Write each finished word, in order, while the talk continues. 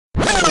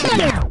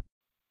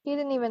He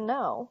didn't even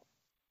know.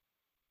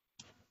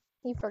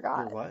 He Your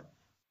forgot. what?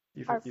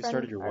 Our You started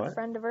friend, your our what?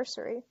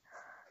 friendiversary.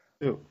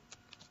 Ooh,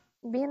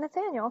 Me and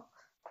Nathaniel.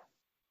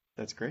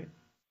 that's great.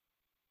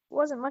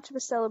 Wasn't much of a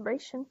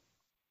celebration.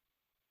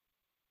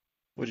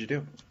 What'd you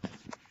do?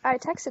 I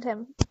texted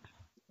him.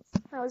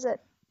 That was it.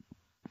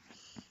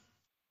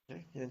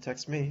 Okay, you didn't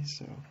text me,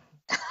 so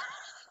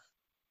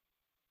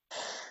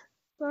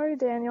Sorry,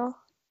 Daniel.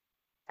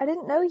 I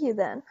didn't know you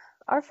then.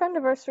 Our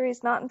friendiversary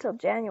is not until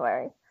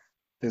January.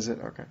 is it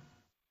okay?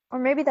 Or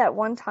maybe that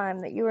one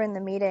time that you were in the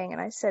meeting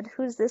and I said,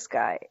 "Who's this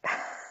guy?"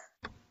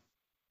 I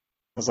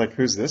was like,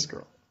 who's this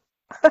girl?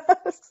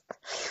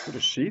 Who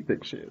does she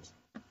think she is?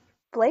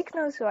 Blake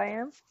knows who I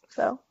am,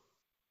 so.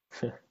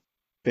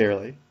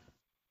 Barely.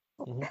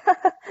 Mhm.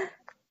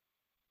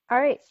 All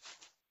right,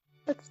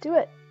 let's do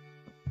it.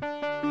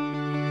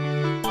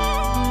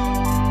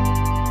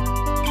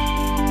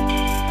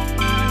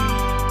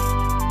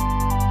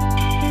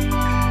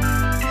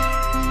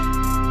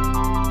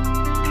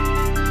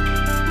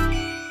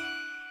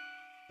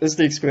 This is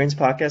the Experience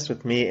Podcast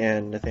with me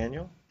and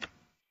Nathaniel.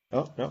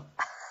 Oh, no.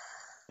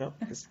 No.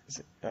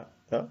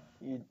 No.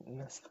 You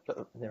messed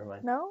up. Never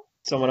mind. No?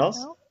 Someone else?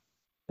 No?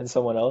 And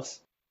someone else?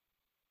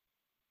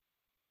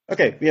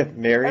 Okay, we have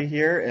Mary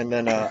here, and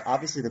then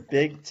obviously the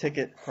big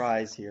ticket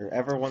prize here.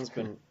 Everyone's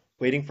been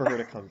waiting for her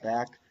to come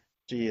back.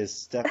 She is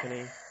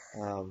Stephanie.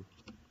 Um,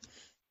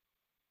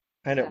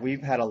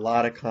 we've had a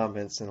lot of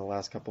comments in the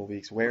last couple of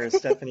weeks. Where is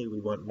Stephanie? We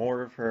want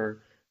more of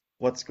her.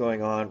 What's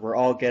going on? We're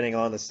all getting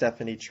on the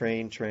Stephanie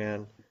train,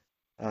 Tran.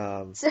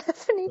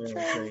 Stephanie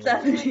Tran.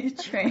 Stephanie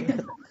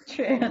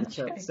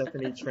Tran.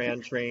 Stephanie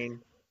Tran train.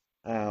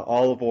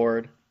 All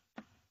aboard.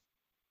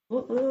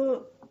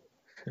 Woo-woo.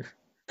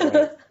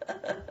 Right.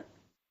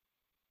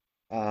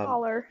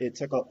 Holler. It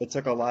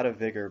took a lot of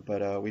vigor,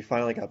 but we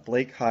finally got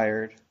Blake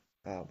hired.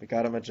 We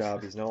got him a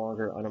job. He's no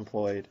longer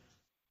unemployed.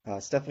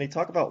 Stephanie,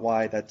 talk about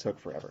why that took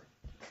forever.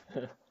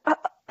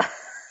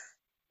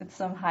 It's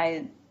some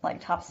high,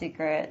 like top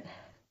secret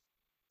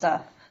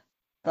stuff,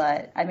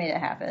 but I made it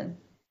happen.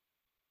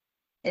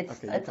 It's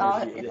Okay, you it's can all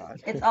repeat it's, that.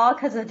 it's all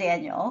because of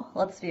Daniel.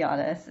 Let's be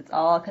honest. It's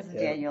all because of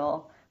Yeah,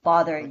 Daniel I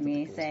bothering like to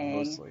me think it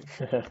was saying,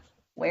 mostly.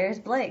 "Where's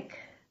Blake?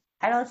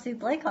 I don't see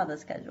Blake on the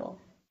schedule.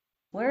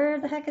 Where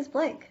the heck is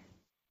Blake?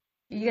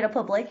 Are you gonna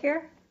put Blake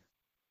here?"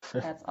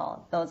 That's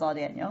all. That was all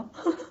Daniel.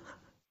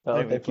 Oh,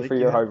 Anyway, thank you Blake, for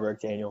your hard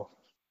work, Daniel.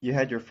 you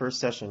had your first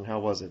session.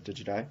 How was it? Did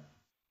you die?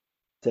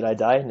 Did I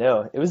die?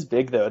 No. It was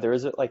big though. There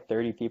was like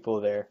 30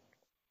 people there,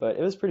 but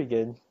it was pretty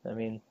good. I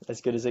mean, as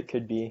good as it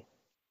could be,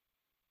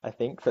 I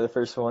think, for the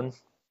first one.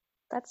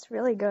 That's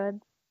really good.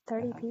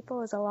 30 Yeah.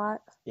 people is a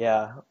lot.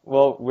 Yeah.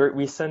 Well,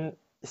 we send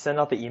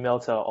out the email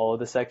to all of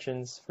the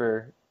sections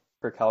for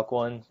Calc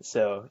 1,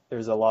 so there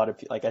was a lot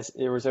of like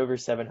there was over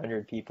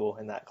 700 people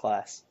in that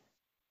class.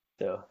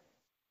 So,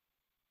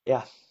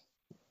 yeah,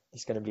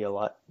 it's gonna be a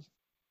lot.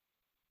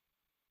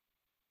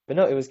 But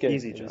no, it was good.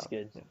 Easy It was job.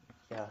 good. Yeah.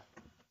 Yeah.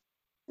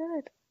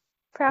 Good.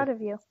 Proud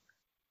of you.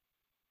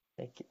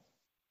 Thank you.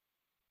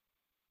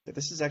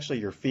 This is actually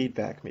your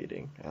feedback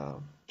meeting,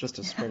 just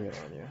to spring it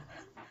on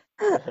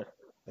you,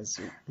 as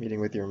you're meeting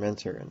with your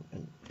mentor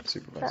and That,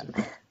 supervisor.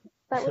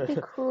 that would be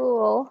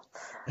cruel.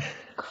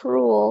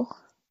 Cruel.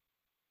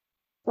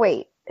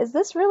 Wait, is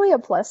this really a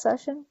plus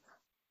session?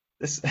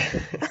 This.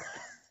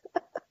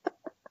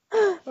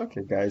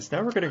 Okay, guys,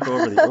 now we're going to go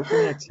over the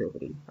opening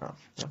activity. Oh,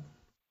 yeah.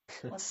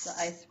 What's the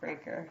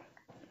icebreaker?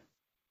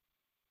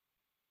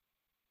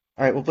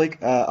 All right, well, Blake,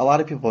 a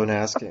lot of people have been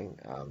asking,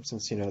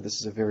 since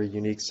this is a very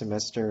unique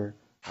semester,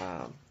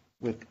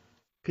 with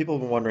people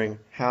have been wondering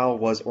how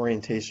was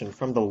orientation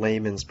from the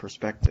layman's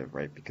perspective,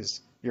 right? Because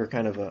you're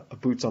kind of a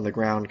boots on the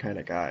ground kind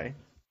of guy,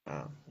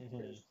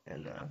 Mhm.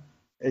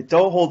 and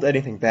don't hold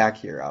anything back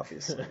here,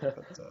 obviously.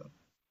 But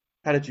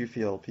how did you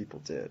feel people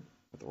did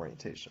with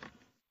orientation?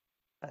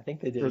 I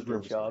think they did a There's good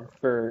room for job growth.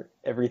 for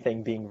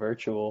everything being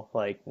virtual.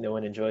 Like no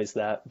one enjoys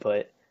that,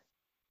 but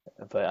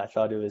I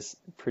thought it was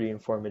pretty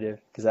informative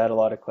because I had a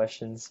lot of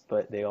questions,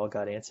 but they all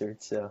got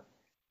answered. So,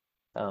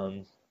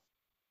 um,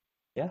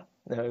 yeah,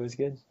 no, it was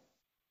good.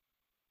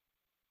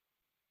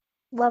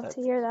 Love to That's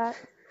hear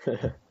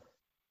that.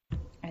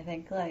 I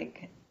think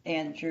like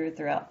Andrew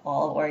throughout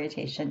all of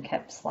orientation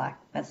kept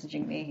Slack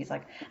messaging me. He's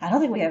like, I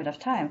don't think we have enough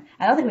time.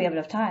 I don't think we have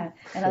enough time.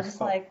 And I was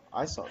just Oh, like,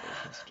 I saw those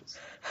messages.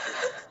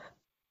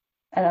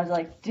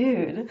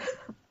 dude.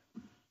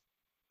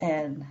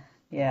 And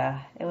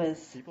yeah, it was,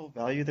 People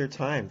value their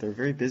time. They're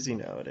very busy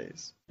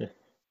nowadays.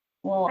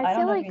 well, I I don't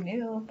feel know if like you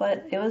knew,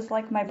 but it was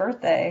like my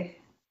birthday.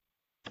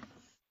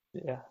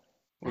 yeah.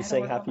 I We had to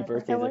sang work on happy my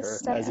birthday it to birthday.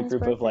 was her Yeah. as a Stephanie's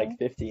group of birthday. like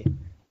 50.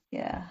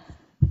 Yeah.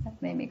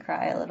 That made me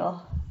cry a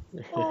little.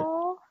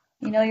 Oh,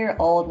 You know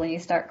you're old when you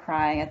start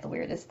crying at the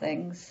weirdest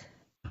things.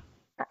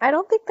 I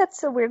don't think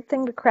that's a weird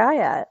thing to cry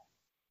at.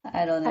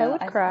 I don't I know.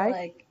 would I feel cry.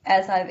 like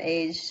as I've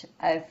aged,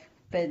 I've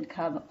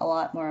become a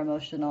lot more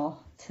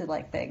emotional to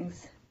like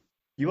things.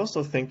 You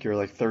also think you're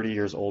like 30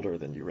 years older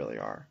than you really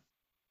are.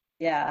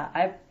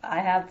 Yeah, I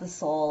have the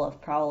soul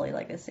of probably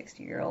like a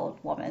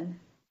 60-year-old woman.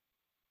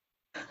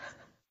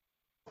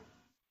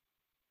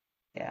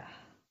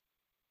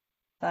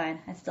 Fine.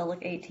 I still look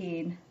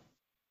 18.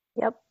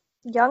 Yep.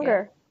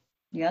 Younger.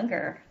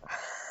 Younger.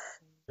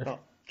 Oh,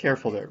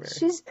 careful there, Mary.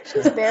 She's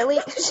barely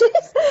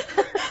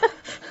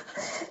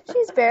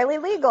she's barely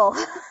legal.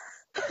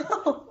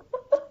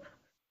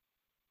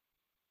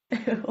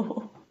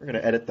 Ew. We're gonna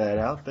edit that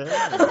out there.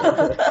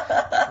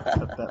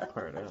 Cut that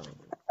part out.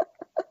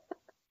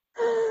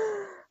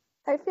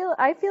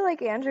 I feel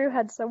like Andrew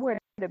had somewhere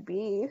to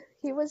be.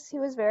 He was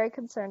very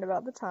concerned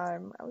about the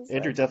time. I was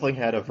Andrew like, definitely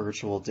had a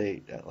virtual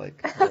date at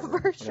like a whatever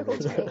virtual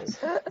the time was.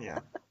 date. Yeah,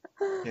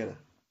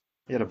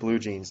 he had a blue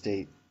jeans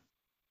date.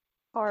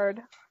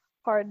 Hard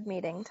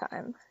meeting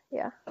time.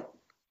 Yeah.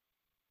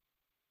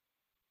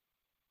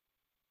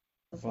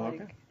 It's Well,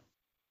 like, okay.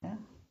 yeah.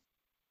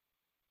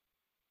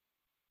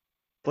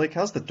 Blake,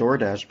 how's the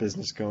DoorDash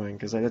business going?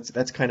 Because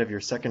that's kind of your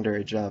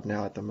secondary job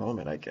now at the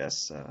moment, I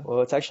guess.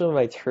 Well, it's actually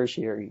my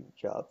tertiary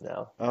job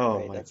now. Oh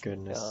Right? my That's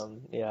goodness,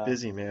 yeah.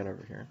 busy man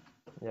over here.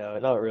 No,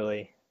 not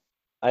really.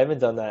 I haven't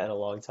done that in a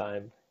long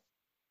time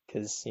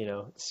because,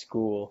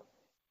 school.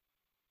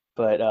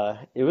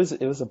 But it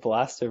was a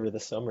blast over the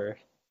summer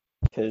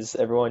because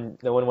no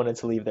one wanted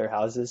to leave their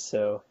houses,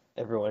 so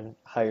everyone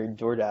hired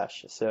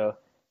DoorDash. So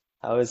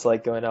I was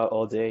like going out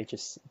all day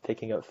just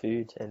picking up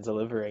food and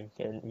delivering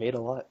and made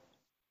a lot.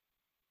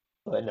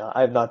 But no,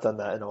 I have not done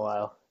that in a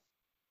while.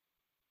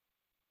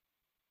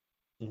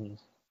 Mhm.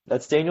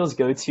 That's Daniel's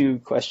go-to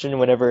question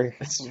whenever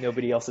Let's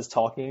nobody else is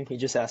talking. He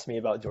just asked me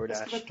about talk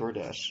DoorDash. about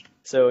DoorDash.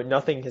 So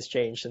nothing has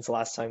changed since the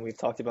last time we've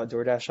talked about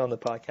DoorDash on the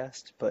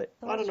podcast, but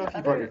So I don't what's know your if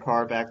you brought your other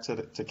car back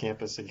to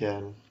campus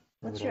again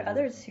or what's your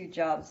whatever. other two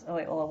jobs? Oh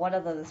wait, well one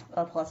of them is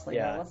a plus leader.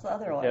 yeah. What's the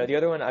other No, one? the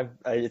other one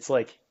it's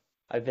like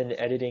I've been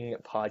editing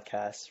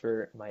podcasts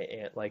for my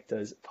aunt, like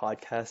does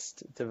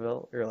podcast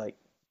develop or like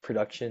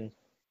production.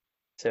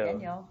 So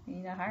Daniel, you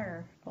need to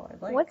hire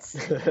Blake.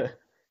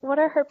 What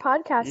are her He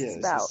podcasts is.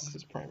 about? This is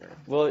his primary.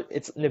 well,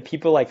 it's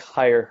people like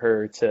hire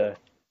her to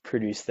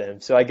produce them.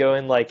 So I go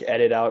and like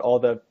edit out all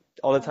the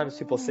times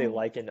people say Oh.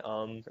 like and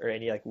or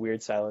any like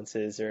weird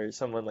silences or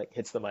someone like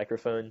hits the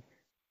microphone.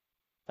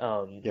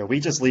 Yeah, we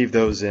just leave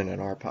those in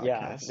our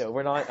Yeah, podcast. no,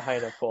 we're not high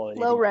enough quality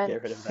Low to rent.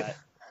 get rid of that.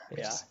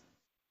 Yeah.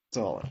 It's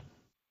all in.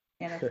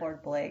 Can't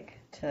afford Blake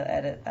to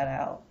edit that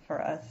out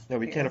for us. No,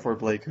 we can't afford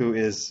Blake, who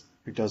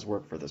does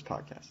work for this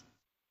podcast.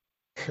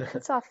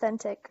 It's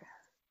authentic.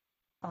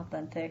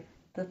 Authentic.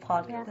 Yeah.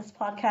 This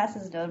podcast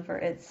is known for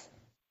its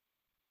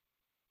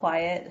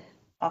quiet,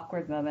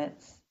 awkward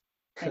moments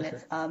and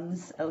its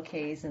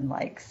okays, and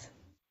likes.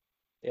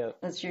 Yep.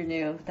 That's your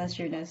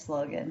new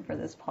slogan for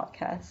this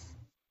podcast.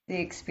 The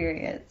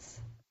experience.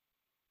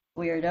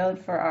 We are known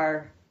for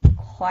our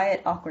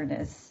quiet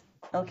awkwardness,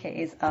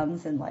 okays,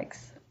 and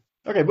likes.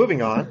 Okay,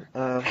 moving on.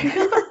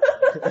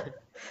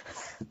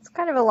 It's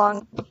kind of a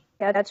long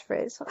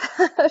catchphrase.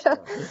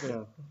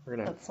 We're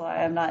gonna That's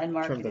why I'm not in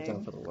trim that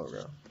down marketing. for the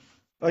logo.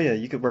 Oh yeah,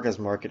 you could work as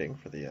marketing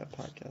for the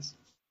podcast.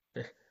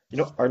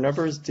 Our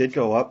numbers did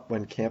go up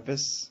when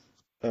campus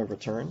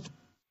returned,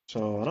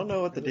 so I don't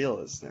know what the deal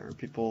is there.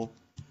 People,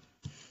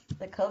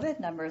 The COVID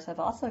numbers have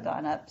also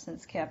gone up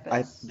since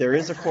campus. there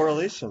is a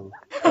correlation.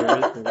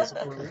 There is a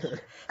correlation.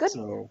 Good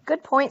So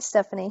good point,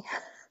 Stephanie.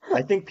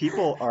 I think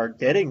people are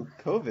getting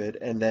COVID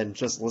and then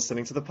just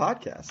listening to the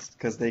podcast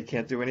because they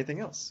can't do anything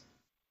else.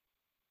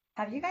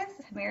 Have you guys,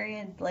 Mary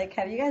and Blake,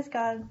 have you guys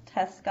got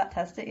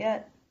tested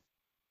yet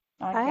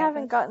on I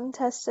haven't campus? gotten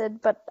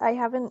tested, but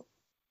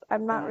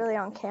I'm not really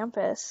on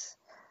campus.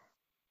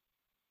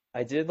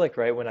 I did like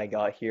right when I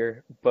got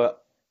here,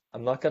 but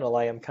I'm not gonna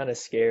lie, I'm kind of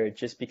scared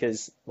just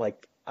because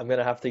like I'm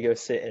gonna have to go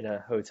sit in a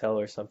hotel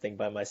or something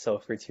by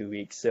myself for 2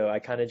 weeks. So I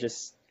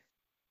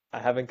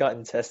haven't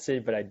gotten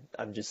tested, but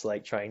I'm just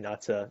like trying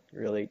not to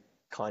really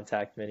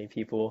contact many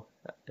people.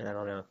 I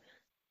don't know.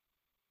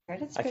 I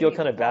heard it's I feel pretty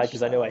kind of bad plush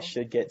because I know I though.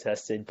 should get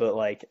tested, but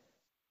like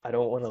I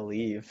don't want to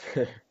leave.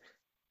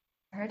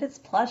 I heard it's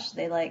plush.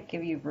 They like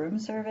give you room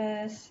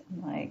service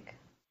and like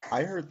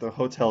I heard the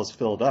hotel's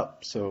filled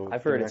up, so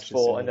I've they're heard it's actually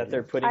full and sending that they're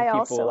you. putting I people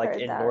also like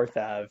heard in that. North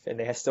Ave and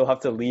they still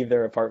have to leave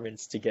their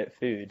apartments to get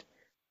food,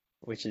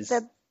 which is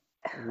The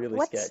really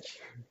what's sketch.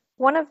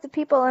 one of the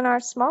people in our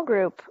small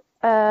group,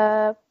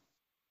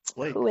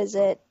 Blake. who is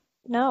it?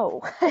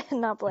 No,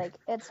 not Blake.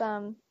 It's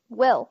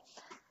Will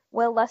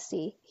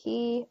Lusty.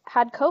 He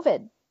had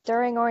COVID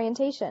during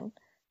orientation,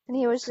 and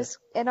he was just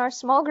in our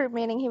small group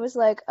meeting. He was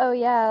like, "Oh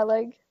yeah,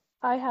 like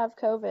I have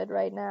COVID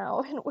right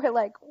now," and we're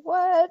like,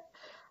 "What?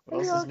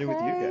 What Are else you is new with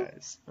you okay?"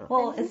 guys? Oh.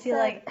 well, And he is he said,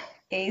 like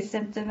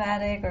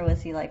asymptomatic or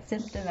was he like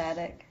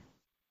symptomatic?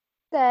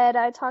 said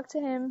I talked to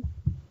him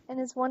in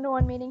his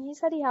one-to-one meeting. He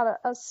said he had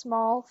a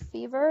small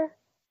fever,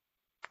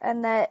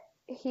 and that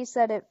he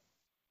said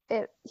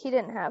he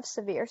didn't have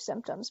severe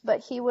symptoms, but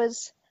he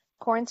was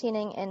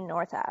quarantining in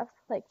North Ave,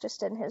 like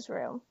just in his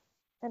room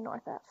in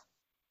North Ave,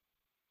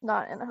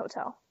 not in a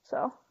hotel.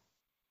 So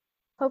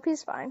hope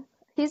he's fine.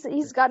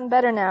 He's gotten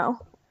better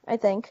now, I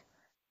think.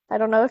 I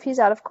don't know if he's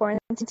out of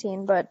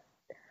quarantine, but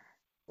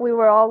we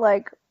were all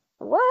like,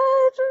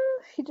 "What?"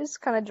 He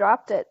just kind of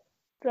dropped it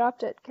Was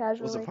it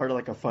casually. part of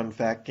like a fun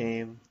fact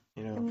game?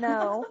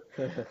 No,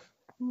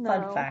 Fun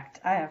No. fact,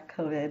 I have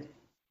COVID.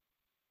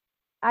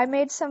 I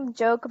made some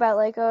joke about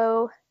like,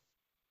 oh,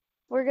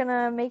 we're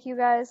gonna make you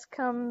guys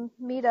come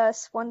meet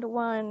us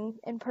 1-to-1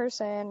 in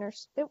person,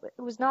 it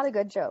was not a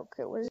good joke.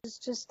 It was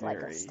just like a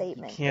Barry, you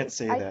statement. can't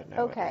say that Okay.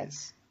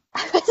 nowadays.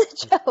 It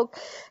was a joke.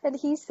 And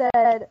he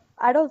said,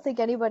 I don't think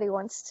anybody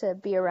wants to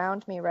be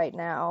around me right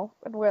now.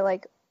 And we're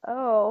like,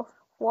 oh,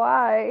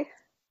 why?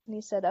 And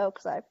he said, oh,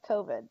 because I have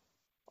COVID. And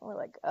we're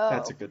like,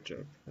 That's a oh. good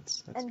joke.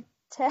 That's And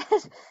Ted,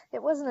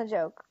 it wasn't a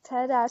joke.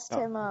 Ted asked oh,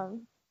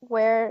 him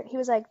where, he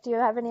was like, do you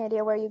have any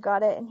idea where you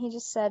got it? And he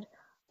just said,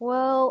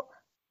 well,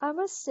 I'm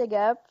a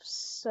SIGEP,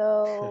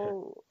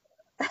 so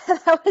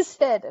that was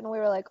it. And we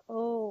were like,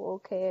 oh,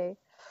 okay.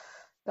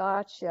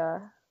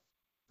 Gotcha.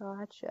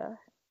 Gotcha.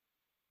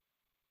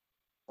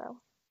 So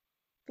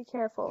be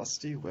careful.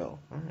 Lusty Will.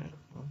 All right.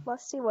 Well,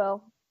 Lusty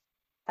Will.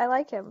 I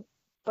like him,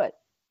 but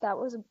that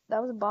was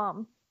a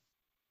bomb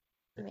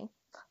to me.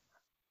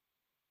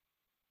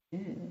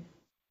 Ew.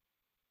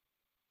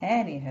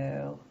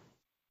 Anywho,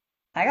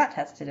 I got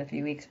tested a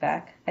few weeks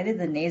back. I did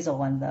the nasal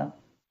one though.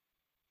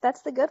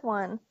 That's the good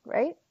one,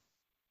 right?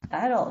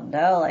 I don't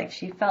know, like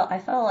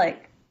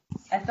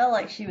I felt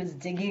like she was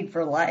digging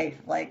for life.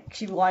 Like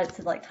she wanted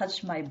to like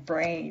touch my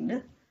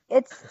brain.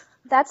 It's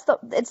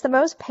it's the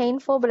most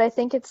painful, but I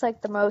think it's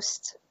like the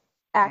most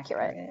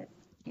accurate.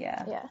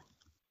 Yeah, Yeah.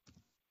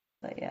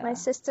 but yeah. My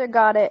sister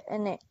got it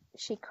and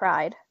she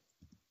cried.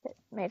 It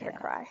made her Yeah.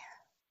 cry.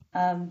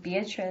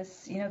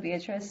 Beatrice, you know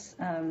Beatrice,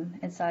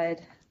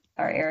 inside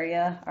our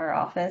area, our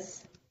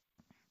office.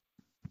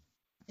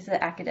 She's an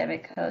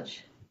academic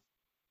coach.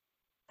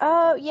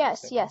 Oh,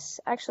 yes.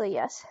 Actually,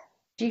 yes.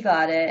 She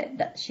got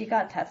it. She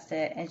got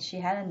tested, and she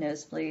had a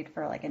nosebleed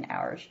for like an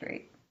hour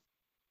straight.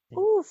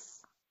 Oof.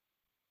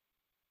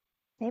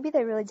 Maybe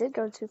they really did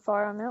go too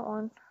far on that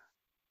one.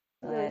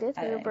 They really But did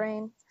hit her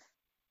brain.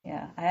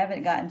 yeah, I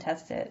haven't gotten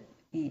tested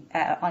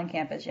on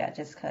campus yet,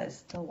 just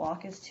because the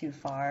walk is too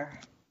far.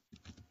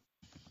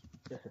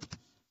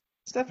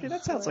 Stephanie,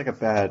 that sounds like a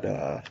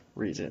bad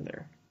reason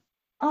there.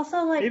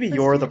 Also, like Maybe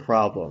you're the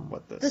problem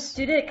with the this.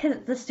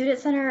 the student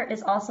center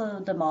is also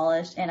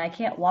demolished, and I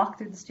can't walk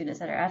through the student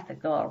center. I have to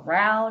go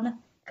around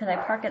because I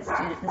park at the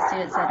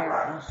student center.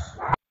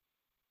 Ugh.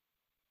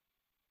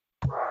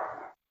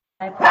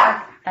 I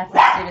park at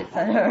the student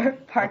center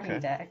parking Okay.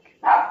 deck.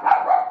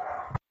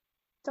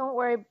 Don't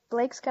worry,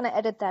 Blake's gonna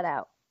edit that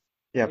out.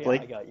 Yeah, Yeah,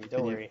 Blake, I got you. can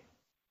Don't you- worry.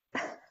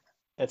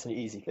 That's an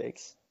easy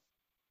fix.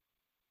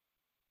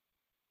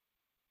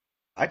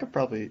 I could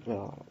probably.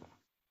 Well,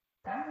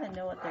 I don't even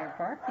know what they're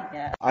parking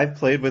at. I've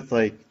played with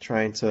like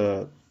trying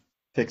to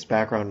fix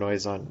background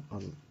noise on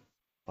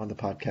the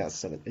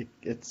podcast, and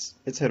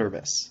it's hit or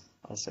miss.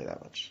 I'll say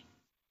that much.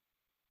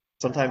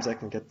 Sometimes I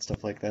can get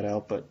stuff like that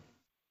out, but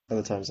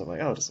other times I'm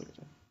like, oh, just leave it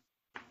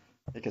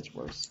in. It gets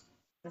worse.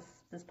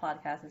 This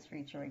podcast is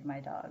featuring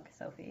my dog,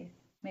 Sophie.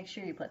 Make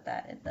sure you put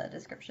that in the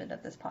description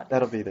of this podcast.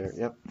 That'll be there.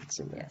 Yep, it's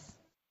in there.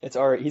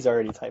 Yes. He's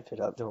already typed it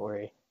up. Don't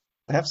worry.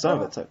 I have some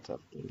Well, of it typed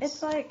up.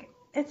 It's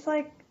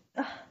like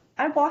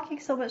I'm walking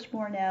so much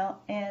more now,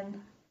 and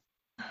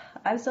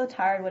I'm so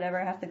tired whenever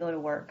I have to go to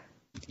work.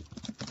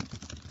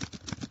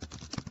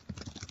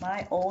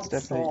 My old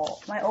Stephanie-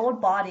 soul, my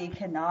old body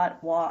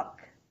cannot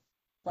walk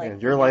like Man,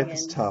 your the life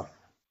is youngins. tough.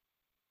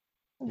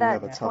 You That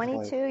have a tough life.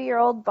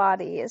 22-year-old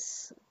body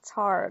it's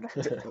hard.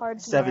 It's hard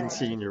to manage.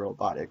 17-year-old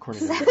body,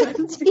 according to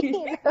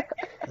 17.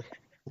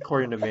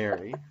 according to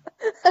Mary.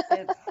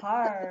 It's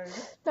hard.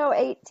 No,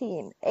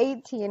 18.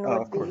 18 Oh,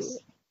 would of be course.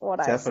 what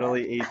I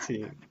Definitely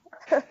 18.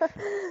 said.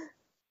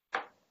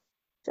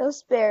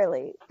 Just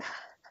barely.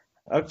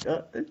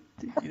 Okay,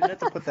 you didn't have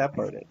to put that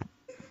part in.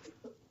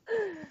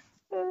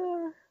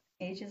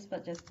 Age is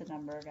but just a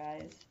number,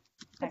 guys.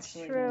 That's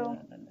Actually, true.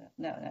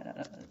 no.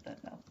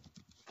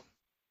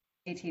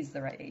 18 is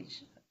the right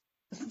age.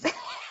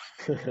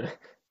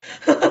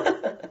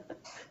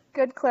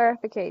 Good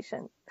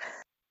clarification.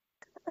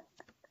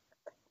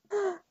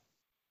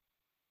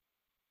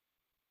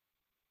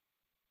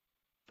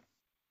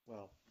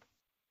 Well,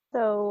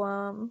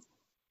 So,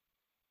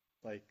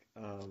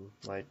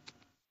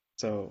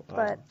 so,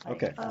 But,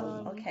 okay,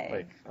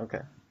 Okay.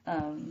 okay.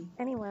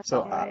 anyway.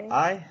 So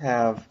I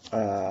have,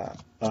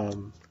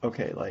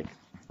 okay,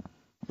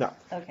 no,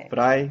 Okay. but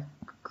I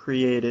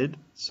created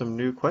some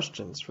new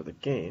questions for the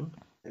game.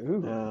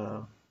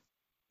 Ooh.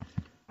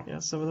 Yeah,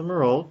 some of them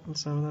are old, and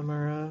some of them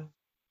are,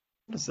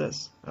 what is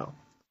this? Oh.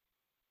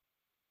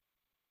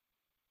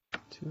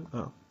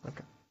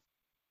 Okay.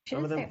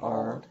 Shouldn't of them say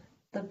are- old.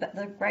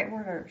 The right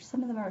word are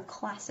some of them are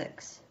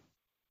classics.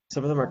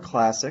 Some of them are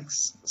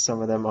classics,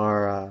 some of them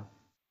are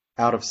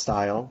out of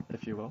style,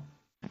 if you will.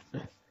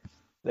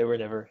 They were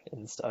never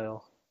in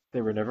style.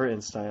 They were never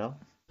in style.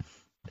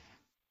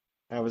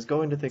 I was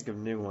going to think of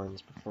new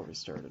ones before we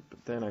started,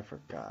 but then I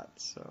forgot,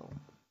 so.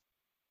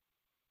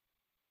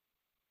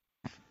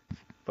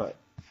 But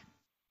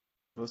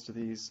most of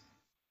these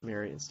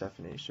Mary and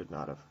Stephanie should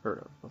not have heard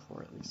of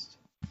before, at least.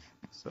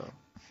 So,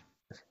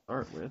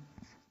 start with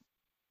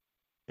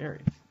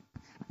Mary,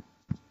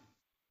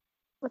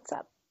 What's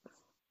up?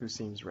 who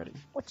seems ready.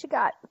 What you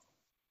got?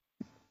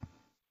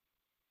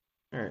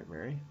 All right,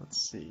 Mary, let's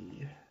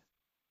see.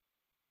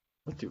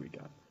 What do we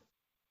got?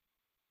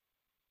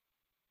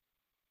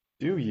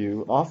 Do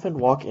you often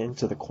walk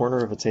into the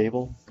corner of a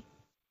table?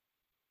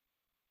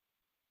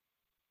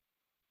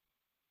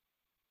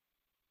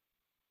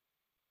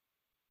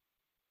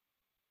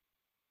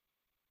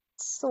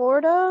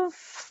 Sort of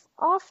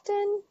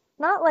often,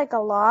 not like a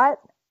lot,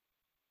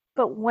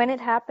 but when it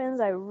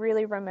happens, I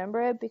really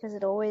remember it because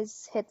it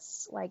always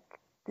hits like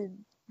the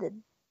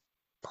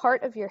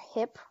part of your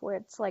hip where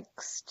it's like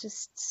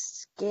just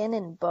skin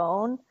and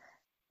bone.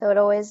 So it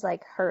always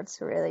like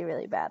hurts really,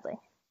 really badly.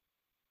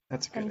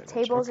 That's a good And image.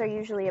 tables are Okay.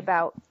 usually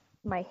about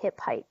my hip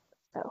height.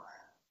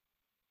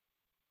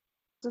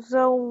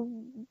 So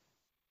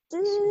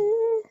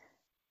eh,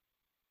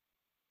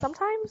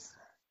 sometimes.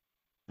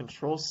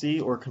 Control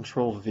C or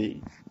Control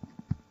V?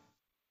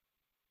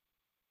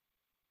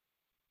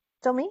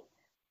 Still me?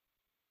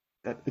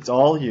 It's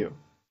all you.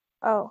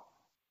 Oh,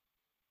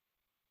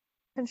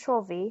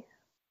 Control V.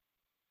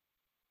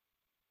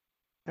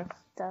 Okay.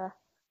 Duh.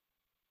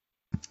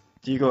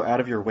 Do you go out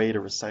of your way to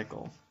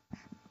recycle?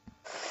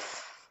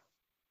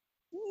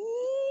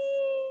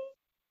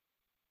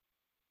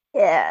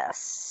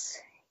 Yes.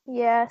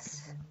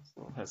 Yes. A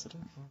little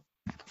hesitant.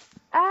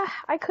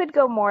 I could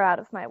go more out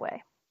of my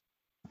way.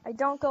 I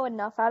don't go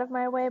enough out of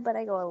my way, but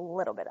I go a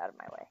little bit out of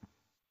my way.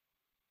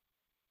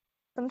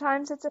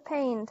 Sometimes it's a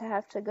pain to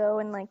have to go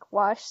and like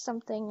wash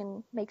something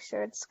and make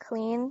sure it's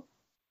clean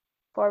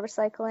before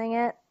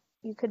recycling it.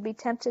 You could be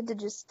tempted to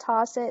just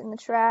toss it in the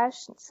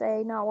trash and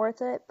say not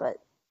worth it, but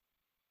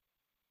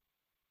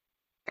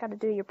gotta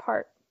do your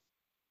part.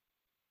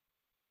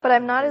 But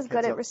I'm not Blake, as good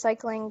heads at up.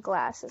 recycling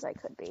glass as I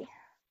could be.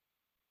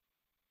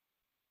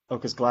 Oh,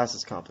 because glass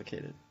is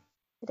complicated.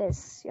 It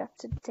is. You have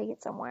to take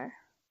it somewhere.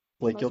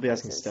 Blake, Most you'll be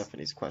asking places.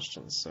 Stephanie's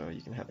questions, so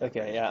you can have that Okay,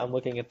 ready. yeah, I'm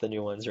looking at the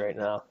new ones right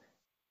now.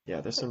 Yeah,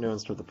 there's some new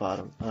ones toward the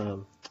bottom.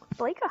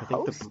 Blake a I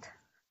think host?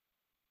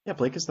 yeah,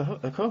 Blake is the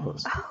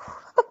co-host.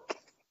 Oh, okay.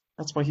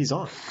 That's why he's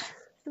on.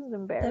 This is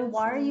embarrassing. Then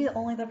why are you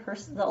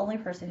the only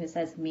person who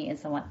says me and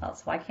someone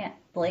else? Why can't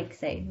Blake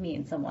say me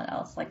and someone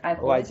else? Like I've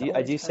Well, I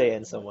always do say heard.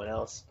 and someone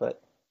else, but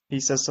He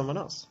says someone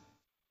else.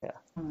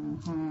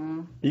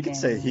 Mm-hmm.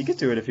 He could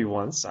do it if he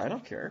wants. I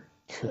don't care.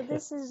 So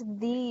this is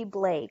the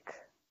Blake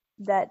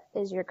that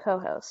is your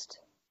co-host.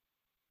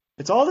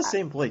 It's all the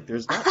same Blake.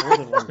 There's not more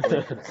than one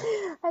Blake.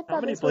 I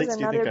thought many this was Blakes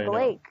do you think another I know?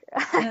 Blake.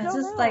 I This don't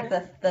is know. like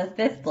the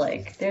fifth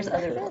Blake. There's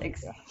other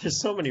Blakes.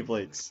 There's so many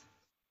Blakes.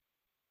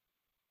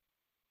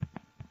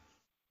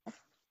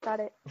 Got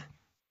it.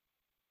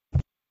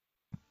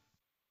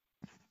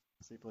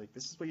 See, Blake,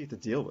 this is what you have to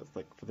deal with,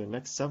 like for the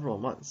next several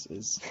months,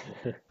 is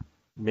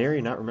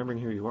Mary not remembering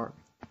who you are.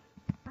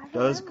 I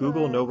Does Google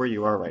remember. know where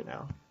you are right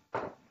now?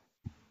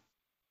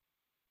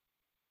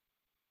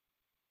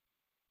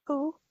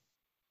 Who?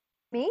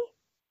 Me?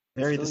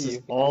 Mary, Still this is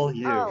you. all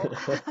you. Oh,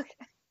 okay.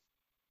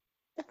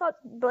 I thought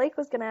Blake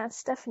was gonna ask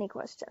Stephanie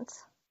questions.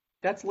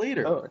 That's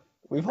later. Oh,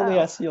 we've only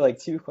Oh. asked you like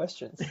 2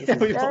 questions. This Yeah,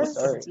 is we've just all the Does-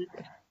 start. seen-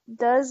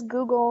 Does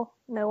Google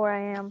know where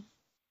I am?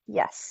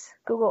 Yes.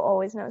 Google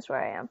always knows where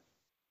I am.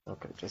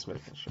 Okay, just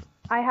making sure.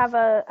 I have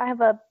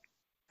a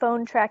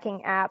phone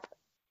tracking app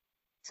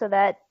so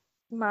that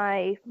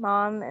my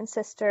mom and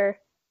sister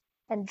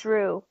and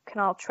Drew can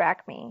all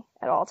track me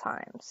at all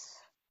times.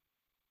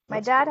 My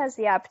That's dad cool. has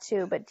the app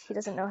too, but he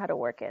doesn't know how to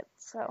work it,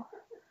 so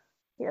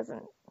he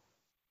doesn't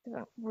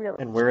really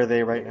And where are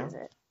they right now? use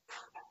it.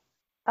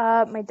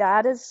 My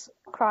dad is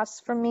across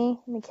from me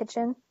in the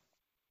kitchen.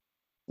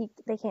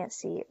 They can't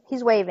see you.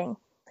 He's waving.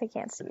 They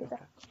can't see you though.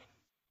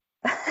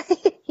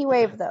 He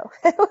waved though.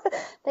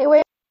 They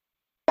waved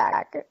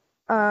back.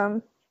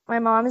 My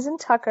mom is in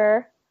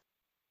Tucker.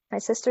 My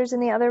sister's in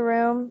the other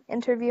room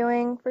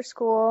interviewing for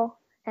school,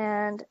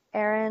 and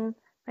Erin,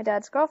 my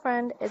dad's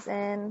girlfriend, is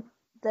in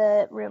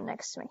the room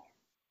next to me.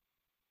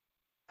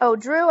 Oh,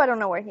 Drew, I don't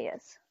know where he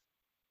is.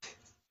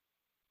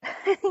 But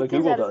He's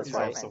Google at his does, He's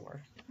off right? apartment.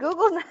 somewhere.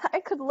 Google, I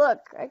could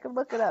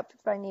look it up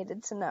if I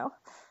needed to know.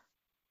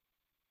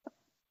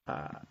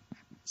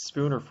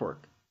 Spoon or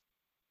fork?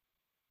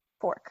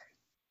 Fork.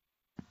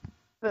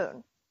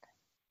 Spoon.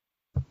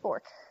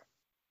 Fork.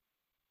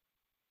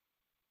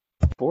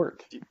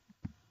 Bork.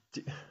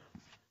 Do,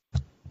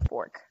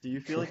 Fork. do you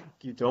feel like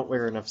you don't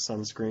wear enough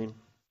sunscreen?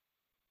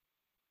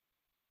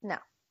 No.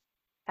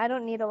 I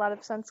don't need a lot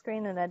of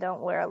sunscreen, and I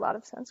don't wear a lot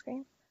of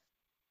sunscreen.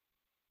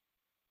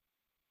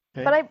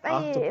 Okay. But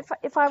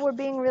if I were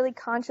being really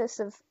conscious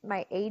of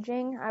my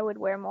aging, I would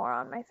wear more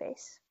on my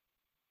face.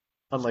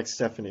 Unlike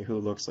Stephanie, who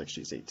looks like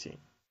she's 18.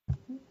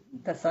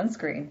 The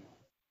sunscreen.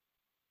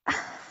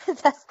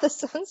 That's the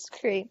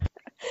sunscreen.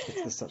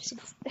 It's the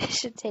sunscreen. I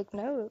should take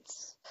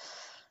notes.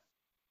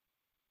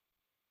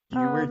 Do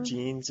you wear Um,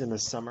 jeans in the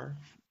summer?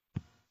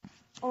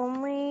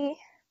 Only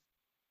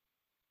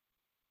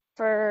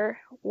for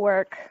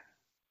work.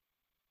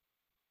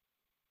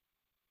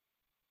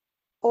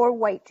 Or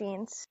white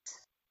jeans,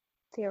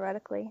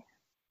 theoretically.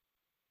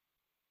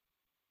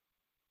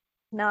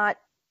 Not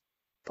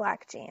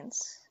black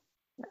jeans.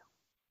 No.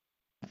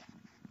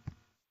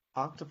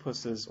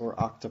 Octopuses or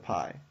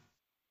octopi?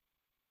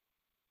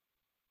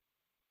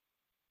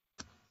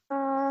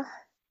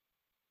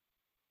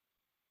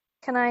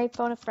 Can I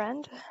phone a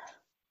friend?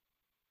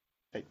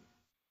 Hey,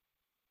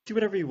 do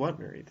whatever you want,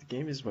 Mary. The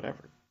game is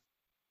whatever.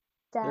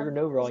 There are Dad,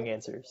 no wrong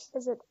answers.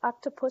 is it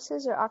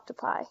octopuses or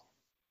octopi?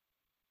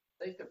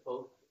 I think they're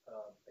both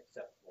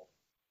acceptable.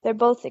 They're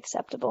both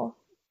acceptable.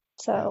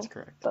 So, That's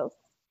correct. both.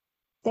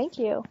 Thank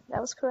you. That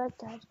was correct,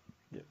 Dad.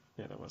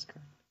 Yeah, that was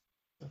correct.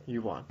 So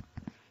you won.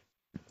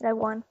 I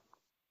won.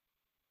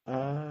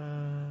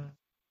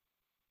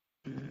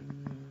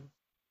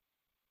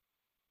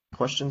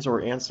 Questions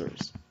or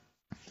answers?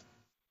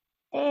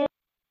 And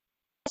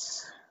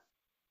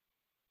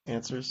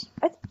Answers?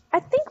 I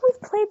think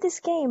we've played this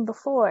game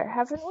before,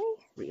 haven't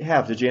we? We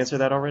have. Did you answer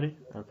that already?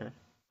 Okay.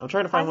 I'm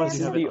trying to find I've ones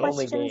you This is answered haven't. the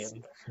only questions.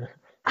 game.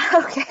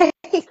 Okay.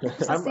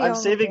 This is I'm the I'm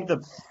only saving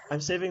game.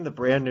 I'm saving the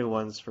brand new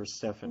ones for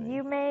Stephanie.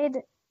 You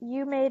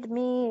made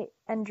me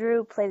and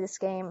Drew play this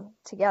game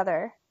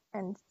together,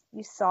 and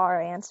you saw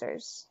our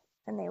answers,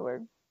 and they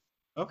were.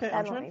 Okay, I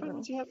I'm don't trying to find even.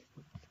 ones you have.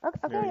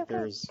 Okay, Mary, okay,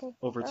 there's okay.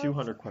 over Oh.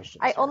 200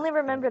 questions I here. only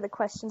remember the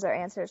questions or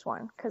answers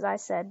one because I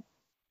said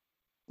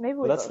maybe we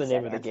Well, that's both the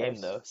name said of the game,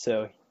 answers. though,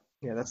 so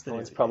Yeah, that's the that name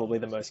one's of the probably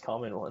game. the most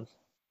common one.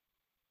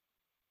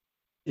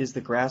 Is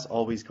the grass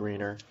always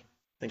greener? I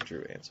think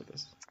Drew answered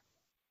this.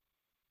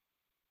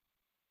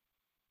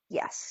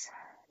 Yes.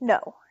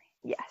 No.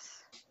 Yes.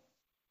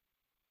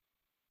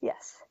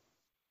 Yes.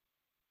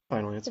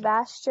 Final answer.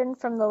 Sebastian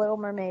from The Little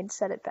Mermaid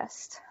said it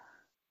best.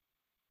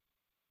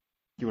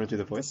 You want to do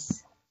the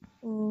voice?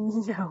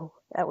 No,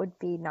 that would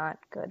be not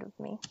good of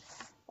me.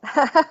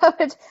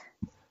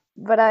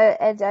 But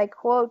I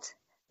quote,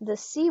 "The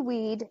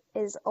seaweed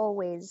is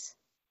always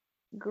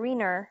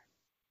greener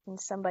in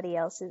somebody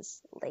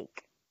else's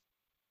lake."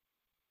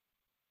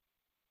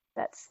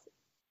 That's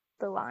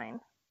the line.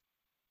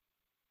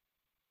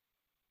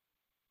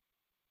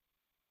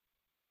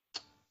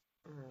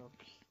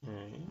 Okay.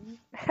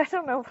 I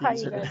don't know why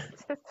Peas you or guys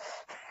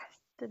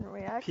didn't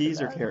react to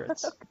peas or that.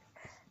 carrots?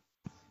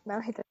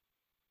 Neither.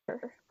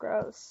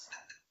 Gross.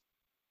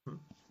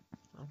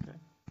 Okay.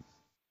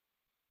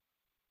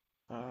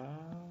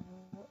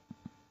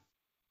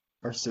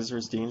 Are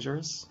scissors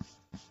dangerous?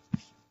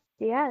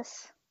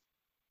 Yes.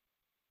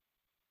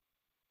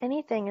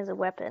 Anything is a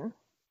weapon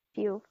if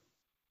you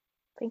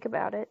think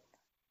about it.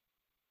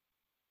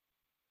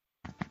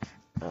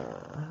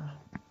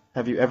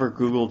 Have you ever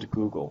Googled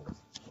Google?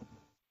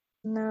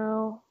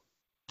 No,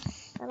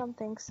 I don't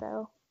think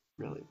so.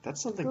 Really? That's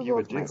something you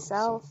would Googled do.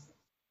 myself.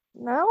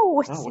 No,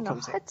 it's what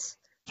comes up? not.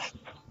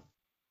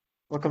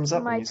 What comes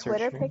up when My you search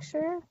Twitter for?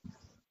 picture,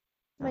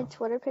 my Oh.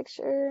 Twitter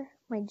picture,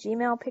 my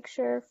Gmail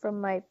picture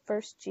from my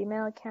first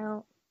Gmail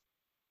account.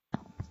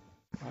 I'll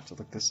have to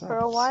look this up. For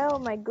a while,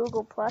 my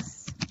Google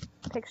Plus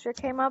picture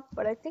came up,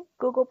 but I think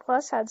Google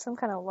Plus had some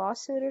kind of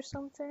lawsuit or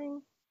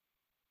something.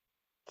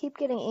 Keep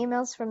getting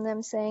emails from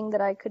them saying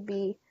that I could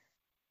be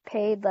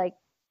paid like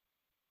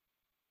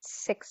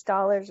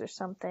 $6 or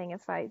something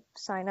if I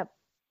sign up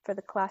for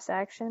the class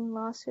action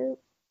lawsuit.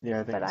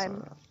 Yeah, I think But I saw I'm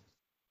that.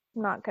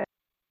 not good.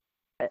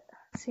 It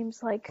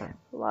seems like Okay.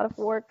 a lot of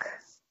work.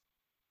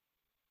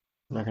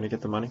 Not gonna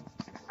get the money?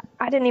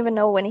 I didn't even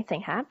know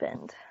anything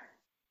happened.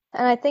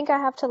 And I think I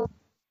have to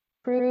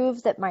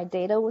prove that my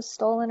data was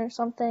stolen or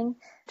something,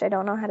 which I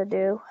don't know how to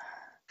do.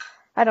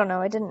 I don't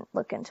know. I didn't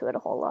look into it a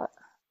whole lot.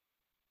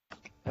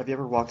 Have you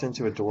ever walked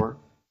into a door?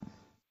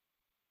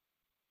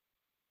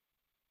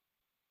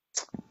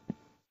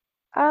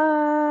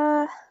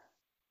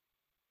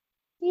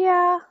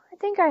 Yeah, I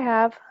think I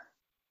have.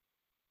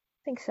 I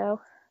think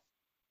so.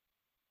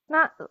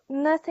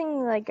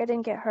 Nothing like I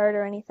didn't get hurt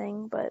or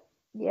anything, but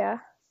yeah.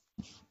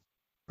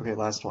 Okay,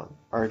 last one.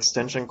 Are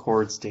extension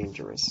cords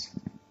dangerous?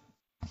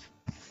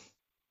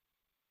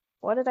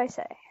 What did I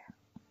say?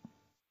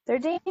 They're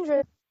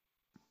dangerous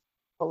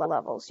at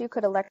levels. You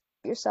could electrocute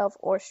yourself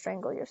or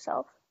strangle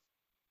yourself.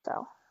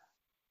 So,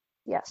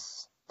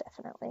 yes,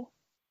 definitely.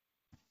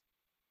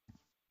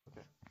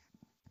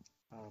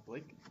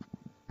 Blake?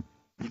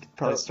 You could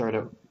probably start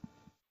at...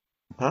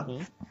 Huh? What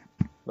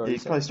were Yeah, you you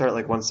could probably start at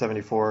like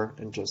 174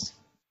 and just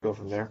go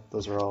from there.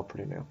 Those are all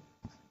pretty new.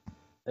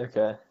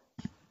 Okay.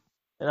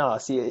 No,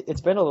 see,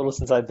 it's been a little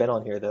since I've been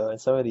on here though, and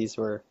some of these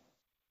were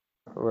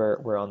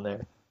on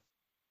there.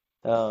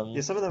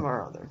 Yeah, some of them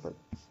are on there, but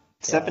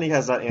Stephanie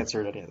has not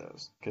answered any of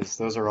those because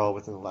those are all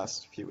within the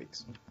last few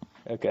weeks.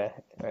 Okay,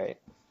 all right.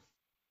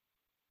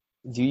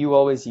 Do you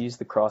always use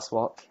the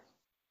crosswalk,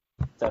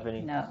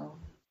 Stephanie? No.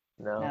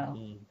 No? No.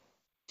 Mm.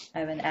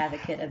 I'm an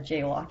advocate of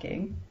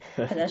jaywalking.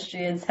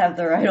 Pedestrians have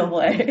the right of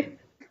way.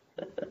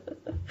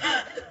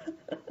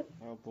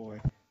 Oh boy.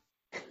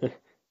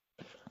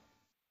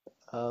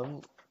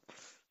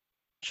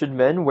 Should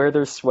men wear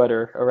their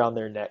sweater around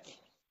their neck?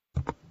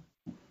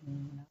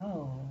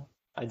 No.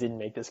 I didn't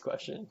make this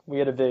question. We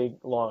had a big,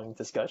 long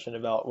discussion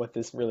about what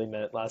this really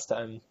meant last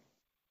time.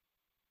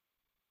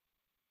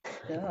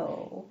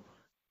 No.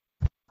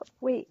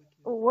 Wait,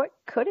 what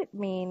could it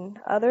mean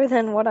other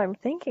than what I'm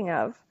thinking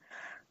of?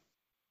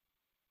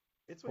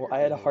 It's what Well, you're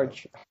I had a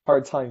thinking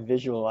hard time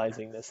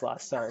visualizing this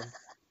last time.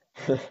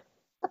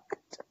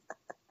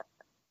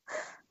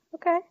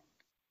 Okay.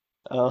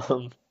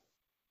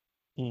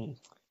 Hmm.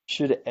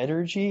 Should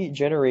energy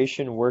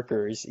generation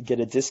workers get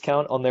a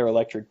discount on their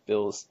electric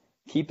bills?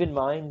 Keep in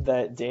mind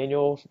that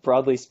Daniel,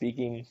 broadly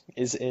speaking,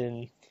 is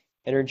in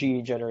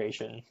energy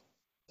generation.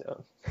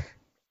 So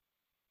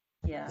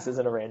Yeah, this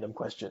isn't a random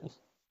question.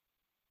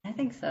 I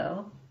think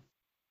so.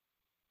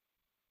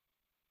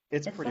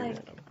 It's It's pretty like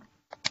random.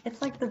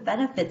 it's like the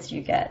benefits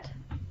you get.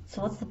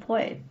 So what's the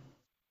point?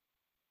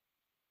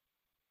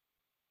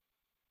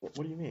 What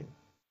do you mean?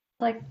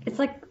 It's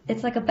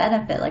like a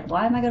benefit. Like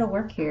why am I going to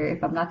work here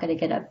if I'm not going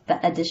to get a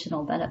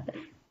additional benefit?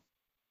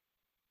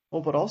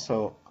 Well, but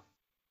also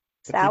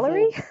the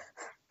Salary? people.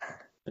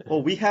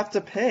 Well, we have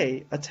to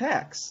pay a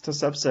tax to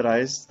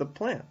subsidize the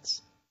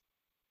plants.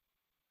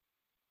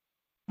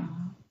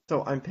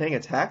 So I'm paying a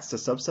tax to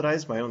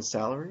subsidize my own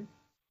salary?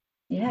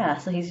 Yeah,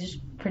 so he's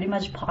just pretty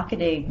much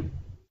pocketing,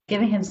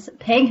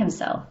 paying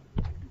himself.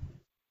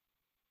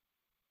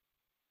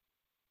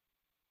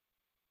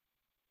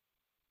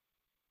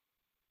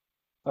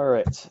 All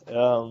right.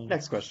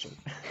 Next question.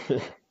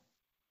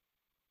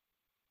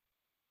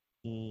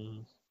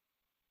 Hmm.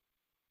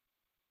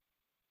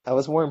 I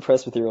was more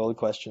impressed with your old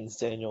questions,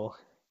 Daniel,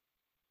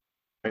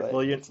 Right.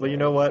 but it's all You right.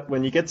 know what?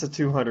 When you get to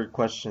 200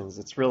 questions,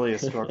 it's really a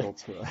struggle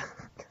to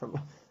come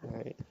up. All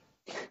right.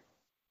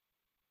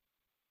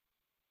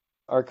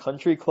 Are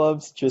country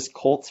clubs just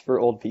cults for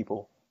old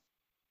people?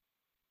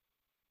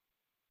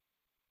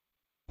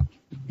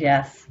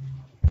 Yes.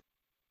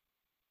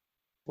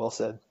 Well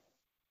said.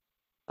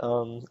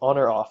 On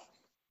or off?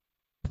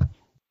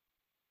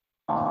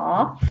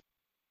 Aw.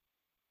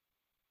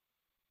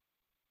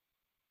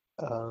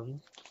 Um,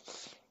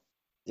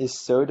 is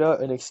soda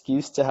an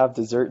excuse to have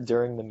dessert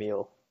during the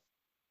meal?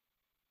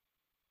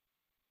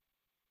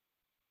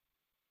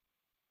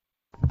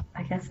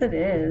 I guess it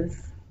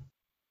is.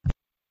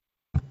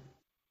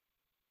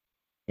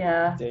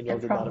 Yeah, Daniel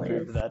it did not probably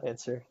approve of is. that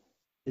answer.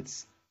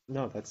 It's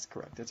no, that's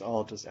correct. It's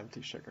all just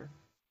empty sugar.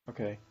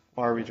 Okay.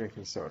 Why are we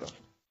drinking soda?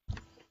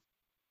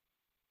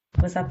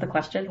 Was that the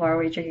question? Why are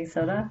we drinking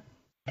soda?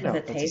 Because No,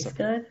 it tastes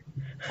good?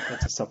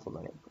 that's a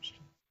supplemental question.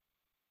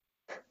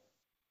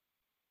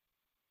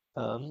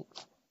 Um,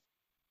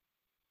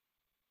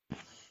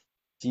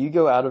 do you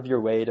go out of your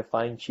way to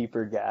find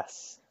cheaper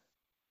gas?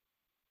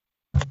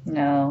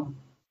 No.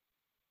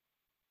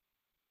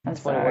 I'm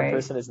It's funny, one sorry.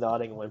 person is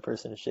nodding and one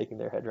person is shaking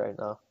their head right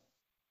now.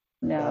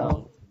 No.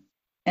 Um,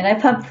 And I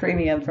pump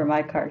premium for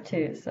my car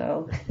too,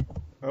 so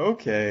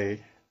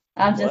Okay.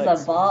 I'm just a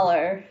flex, man.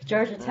 baller.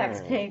 Georgia All Tech's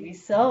right. paying me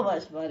so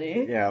much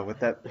money. Yeah, with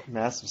that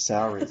massive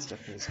salary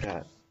Stephanie's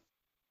got,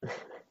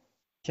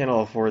 can't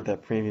all afford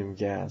that premium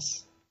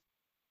gas.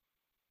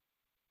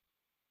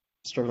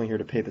 Struggling here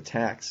to pay the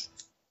tax,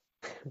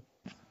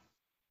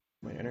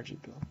 my energy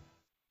bill.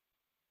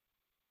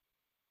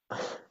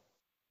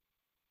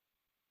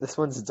 This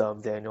one's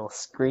dumb, Daniel.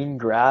 Screen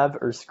grab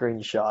or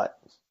screenshot?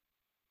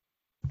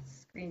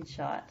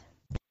 Screenshot.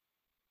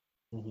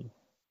 Hmm. You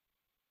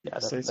Yeah,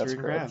 just say that's screen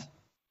grab. correct.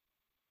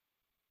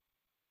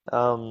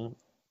 Um,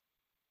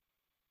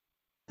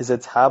 is a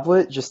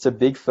tablet just a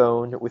big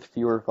phone with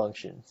fewer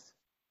functions?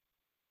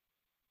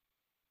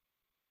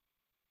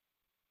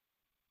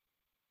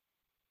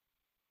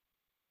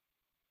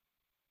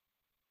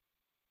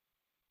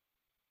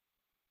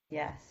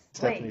 Yes.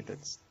 Stephanie, Wait.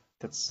 that's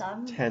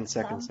Some 10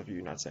 seconds some of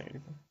you not saying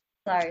anything.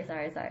 sorry.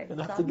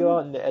 You'll have to go Some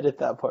out and edit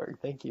that part.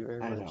 Thank you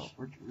very I know. much.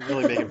 We're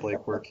really making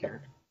Blake work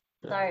here.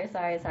 sorry.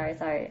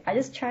 I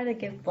just try to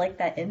give Blake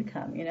that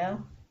income, you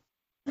know?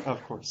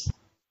 Of course.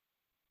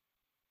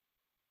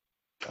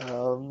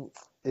 Um,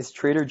 is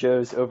Trader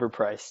Joe's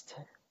overpriced?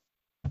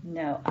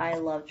 No, I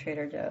love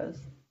Trader Joe's.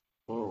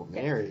 Oh,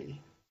 Yeah.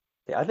 Mary.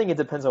 Yeah, I think it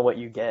depends on what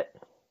you get.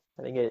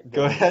 I think it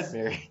Go ahead,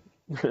 varies.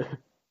 Mary.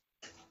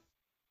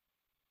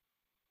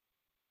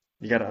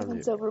 You gotta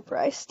Everyone's unmute.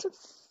 overpriced.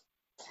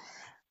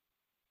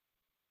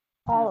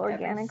 All No,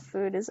 organic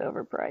food is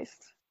overpriced.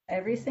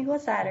 every single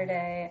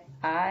Saturday,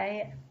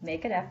 I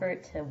make an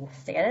effort to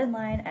stand in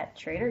line at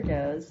Trader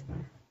Joe's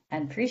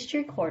and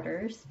pre-street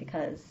quarters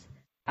because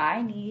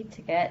I need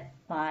to get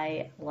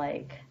my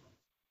like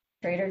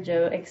Trader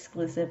Joe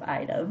exclusive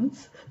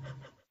items.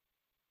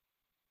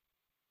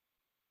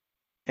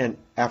 And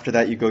after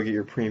that, you go get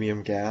your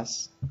premium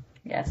gas.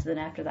 Yes, then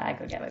after that I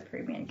go get my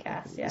premium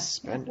gas. The Yeah.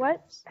 spending. What?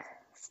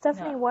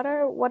 Stephanie, No. what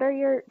are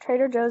your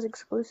Trader Joe's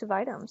exclusive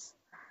items?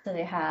 So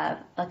they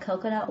have a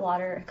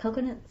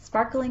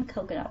sparkling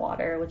coconut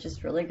water, which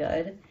is really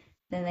good.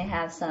 Then they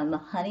have some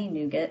honey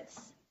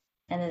nougats,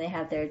 and then they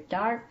have their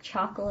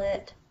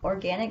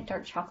organic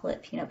dark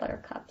chocolate peanut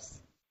butter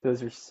cups.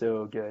 Those are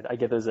so good. I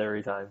get those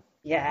every time.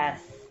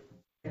 Yes.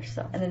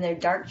 And then their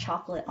dark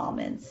chocolate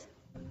almonds.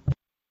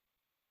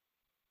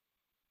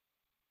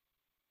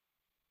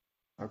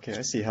 Okay,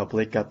 I see how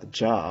Blake got the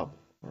job.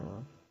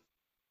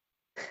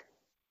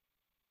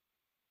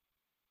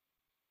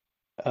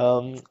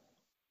 Um,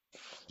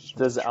 Just went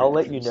does to I'll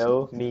Trader let you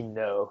Joe's. know mean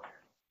no?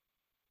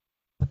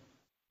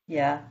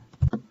 Yeah.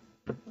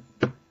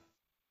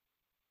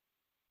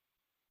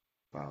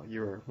 Wow,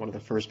 you were one of the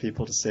first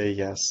people to say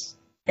yes.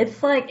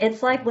 It's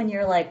like when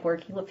you're like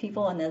working with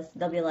people and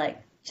they'll be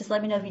like, just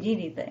let me know if you need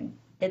anything.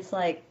 It's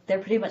like they're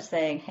pretty much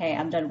saying, hey,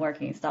 I'm done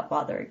working, stop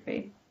bothering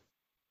me.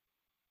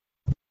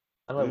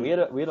 I don't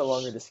know. We had a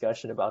longer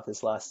discussion about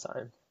this last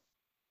time.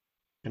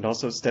 And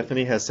also,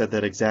 Stephanie has said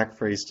that exact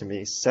phrase to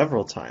me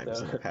several times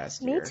in the So,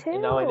 past Me year.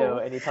 and now I know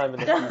too. anytime in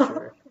the No.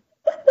 future,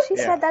 She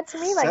Yeah, said that to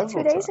me like 2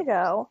 several days times.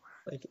 ago.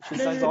 like she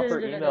No, signs no, off no,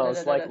 her no, no, no, no,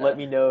 emails no, like, no, let no.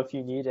 me know if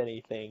you need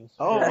anything,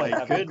 Oh or like my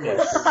have any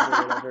goodness. questions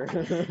or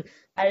whatever.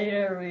 I need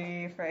to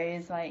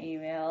rephrase my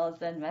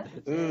emails and Ooh.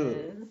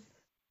 messages.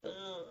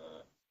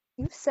 Ugh.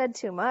 You've said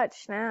too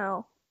much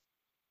now.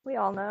 We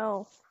all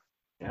know.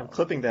 Yeah, I'm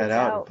clipping that It's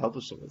out and out.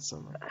 publishing it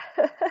somewhere.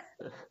 Put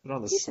it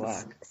on the You should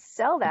Slack.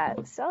 sell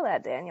that. Sell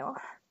that, Daniel.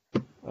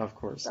 Of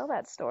course. Sell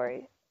that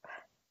story.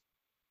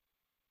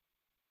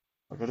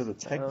 I'll go to the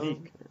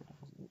technique.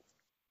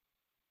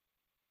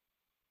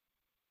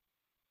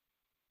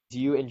 Do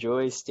you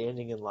enjoy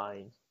standing in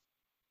line?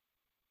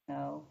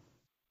 No.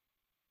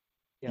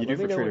 Yeah, You do let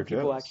me for know when Trader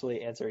people Joe's.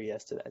 actually answer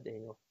yes to that,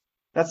 Daniel.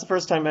 That's the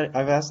first time I've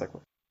asked that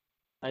question.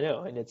 I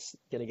know, and it's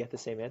gonna get the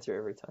same answer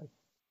every time.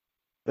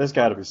 There's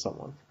got to be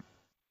someone.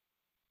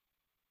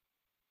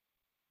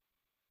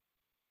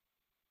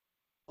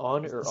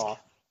 On or off?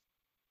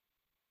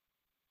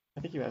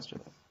 I think you asked her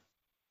that.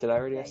 Did I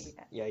already Yeah, ask?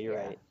 yeah, Yeah, you're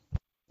yeah. right. It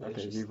was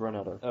Okay, just- you've run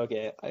out of.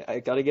 Okay, I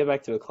gotta get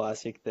back to a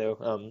classic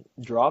though.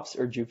 Drops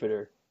or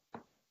Jupiter?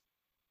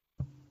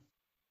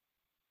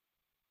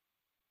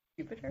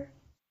 Jupiter?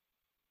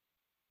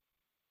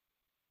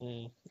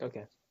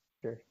 Okay,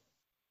 sure.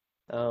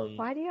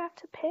 Why do you have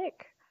to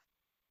pick?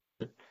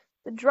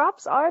 The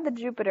drops are the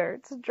Jupiter.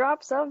 It's the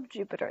drops of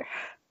Jupiter.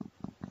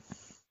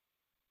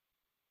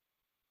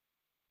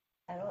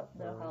 I don't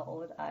know how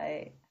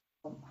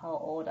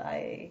old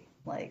I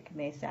like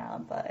may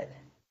sound, but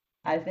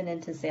I've been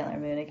into Sailor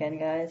Moon again,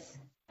 guys.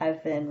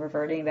 I've been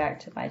reverting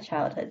back to my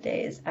childhood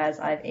days as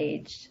I've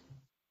aged.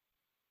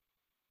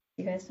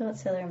 You guys know what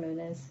Sailor Moon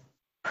is?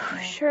 No?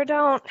 Sure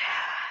don't.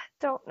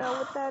 Don't know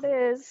what that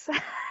is.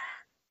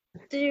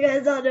 Do you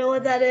guys not know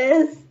what that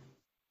is?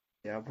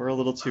 Yeah, we're a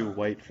little too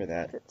white for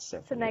that, It's a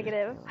Stephanie.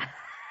 negative.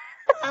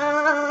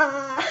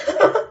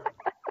 Ah!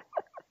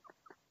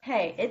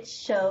 Hey, it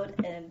showed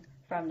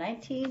from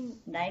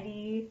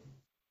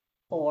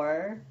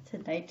 1994 to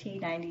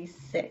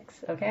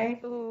 1996,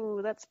 okay? Ooh,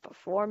 that's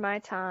before my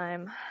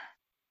time.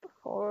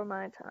 Before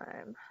my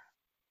time.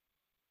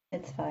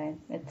 It's fine.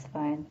 It's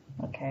fine.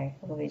 Okay,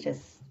 let me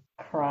just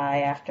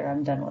cry after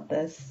I'm done with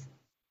this.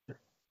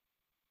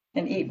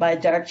 And eat my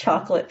dark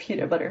chocolate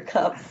peanut butter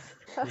cups.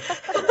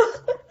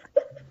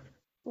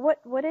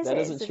 What is That it?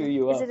 doesn't Is it cheer a,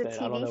 you is up, it a then I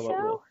don't TV know what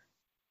show? will.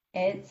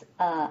 It's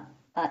an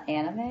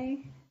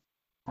anime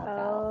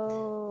about.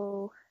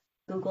 Oh,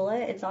 Google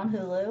it. It's on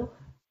Hulu.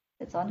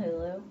 It's on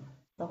Hulu.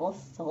 The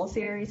whole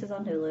series is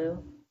on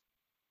Hulu.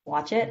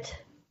 Watch it.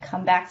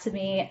 Come back to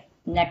me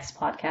next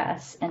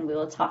podcast, and we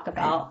will talk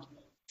about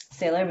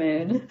Sailor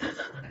Moon.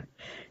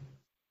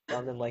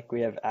 Sounding like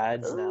we have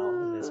ads now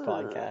in this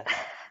podcast.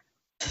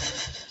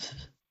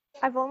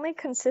 I've only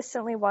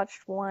consistently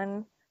watched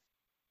one.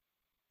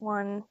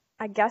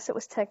 I guess it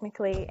was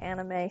technically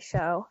anime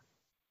show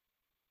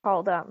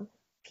called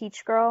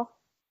Peach Girl.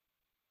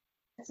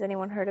 Has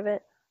anyone heard of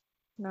it?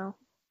 No.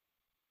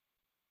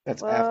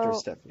 That's after Well,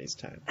 Stephanie's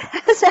time.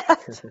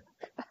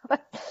 I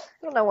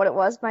don't know what it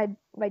was. My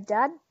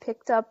dad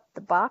picked up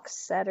the box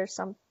set or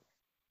something,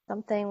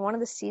 one of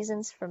the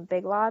seasons from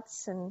Big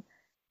Lots, and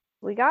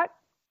we got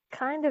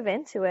kind of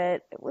into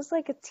it. It was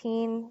like a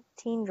teen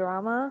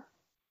drama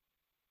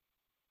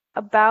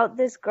about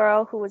this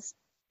girl who was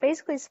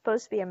basically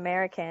supposed to be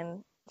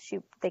American.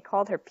 They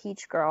called her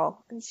Peach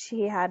Girl, and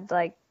she had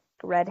like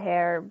red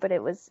hair, but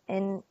it was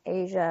in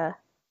Asia.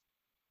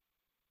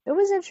 It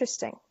was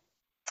interesting.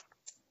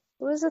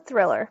 It was a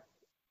thriller,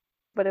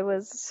 but it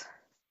was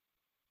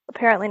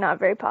apparently not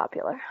very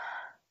popular.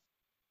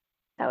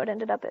 How it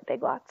ended up at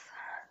Big Lots.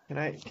 Can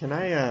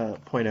I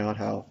point out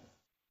how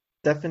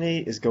Stephanie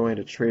is going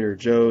to Trader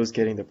Joe's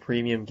getting the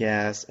premium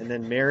gas, and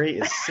then Mary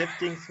is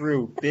sifting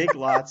through Big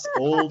Lots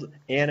old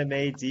anime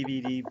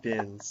DVD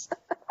bins,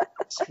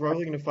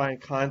 struggling to find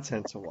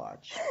content to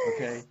watch.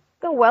 Okay,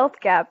 The wealth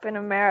gap in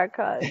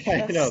America is I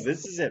know just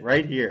this is it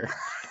right here.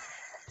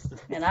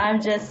 And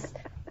I'm just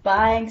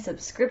buying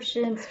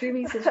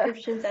streaming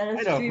subscriptions at I a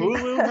know streaming.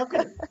 Hulu. How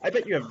could I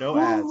bet you have no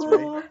ads,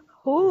 right?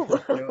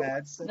 Hulu. No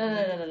ads.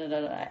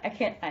 No. I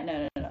can't.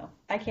 No.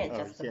 I can't Oh,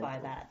 you justify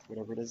can't. that.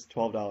 Whatever it is,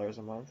 $12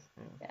 a month.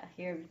 Yeah. Yeah,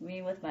 here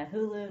me with my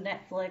Hulu,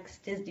 Netflix,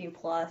 Disney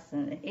Plus,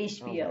 and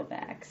HBO Oh my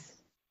Max,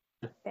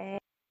 Dang.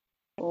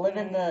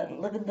 living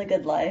the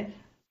good life.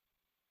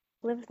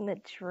 Living the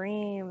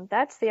dream.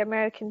 That's the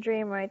American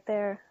dream right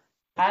there.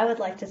 I would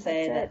like to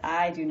say That's that it.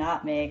 I do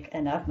not make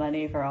enough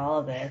money for all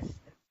of this,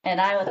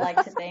 and I would like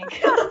to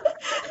thank.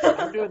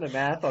 I'm doing the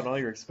math on all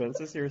your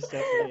expenses here,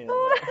 Stephanie, and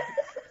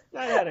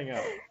not adding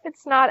up.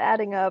 It's not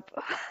adding up.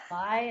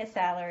 My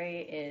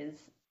salary is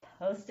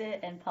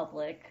posted in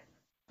public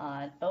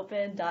on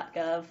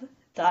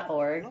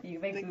open.gov.org. You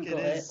may I think Google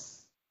it it.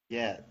 is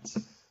yet.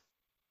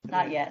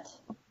 Not yet.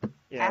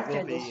 Yeah, it After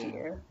will be this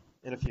year.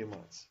 in a few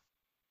months.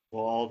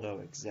 We'll all know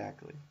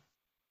exactly.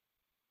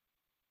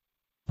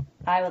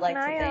 I would Can like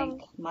to I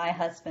thank my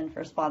husband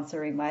for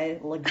sponsoring my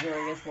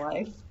luxurious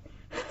life.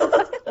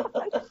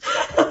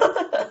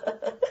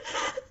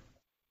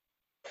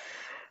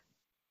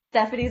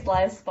 Stephanie's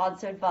Live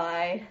sponsored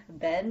by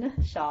Ben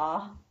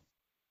Shaw,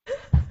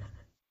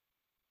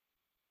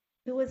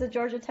 who was a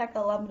Georgia Tech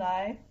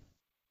alumni.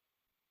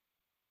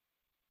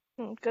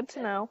 Good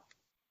to know.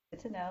 Good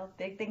to know.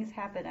 Big things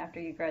happen after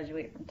you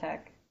graduate from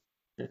tech.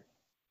 Yeah.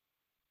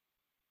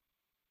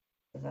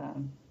 'Cause,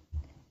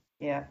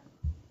 yeah.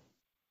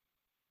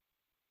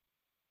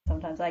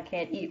 Sometimes I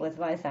can't eat with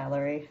my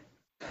salary.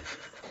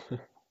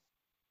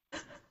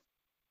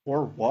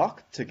 Or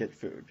walk to get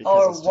food because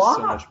Or it's just so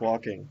walk much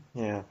walking.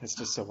 Yeah, it's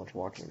just so much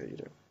walking that you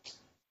do.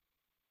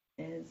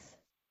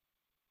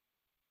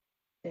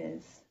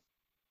 is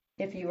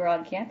if you were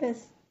on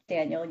campus,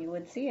 Daniel, you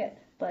would see it,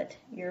 but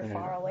you're Yeah,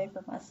 far away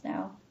from us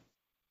now.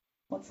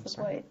 What's I'm the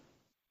sorry. point?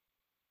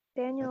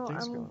 Daniel,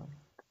 Things going on.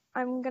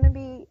 I'm gonna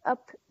be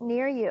up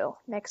near you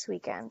next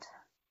weekend,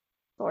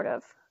 sort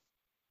of.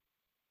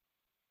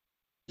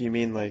 Do you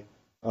mean like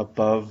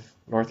above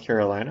North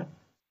Carolina?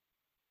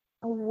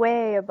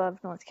 Way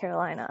above North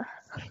Carolina.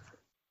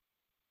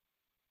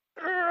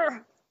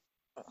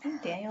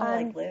 Didn't Daniel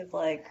I'm live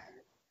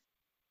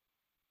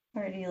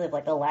where do you live?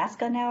 Like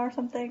Alaska now or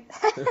something?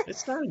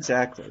 It's not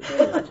exactly.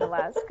 pretty much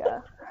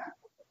Alaska.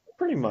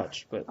 Pretty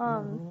much, but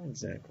Um, not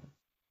exactly.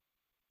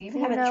 Do you do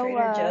even you have a know,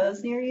 Trader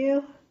Joe's near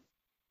you?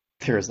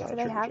 There is not do a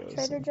they Trader have Joe's.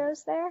 Trader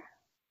Joe's there?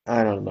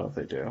 I don't know if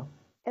they do.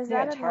 Is Is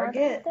there that a a northern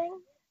Target?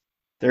 thing?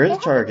 There is They a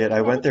have Target. one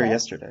I in went there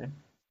Connecticut. yesterday.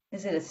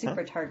 Is it a Huh?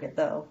 super Target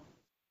though?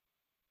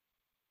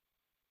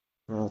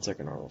 Well, it's like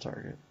a normal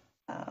Target.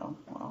 Oh,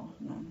 well,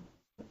 no.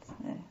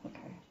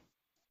 Okay.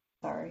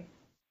 Sorry.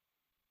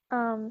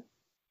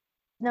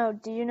 No,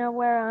 do you know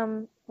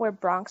where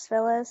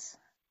Bronxville is,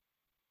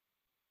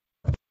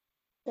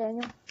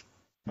 Daniel?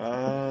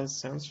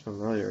 Sounds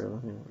familiar.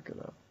 Let me look it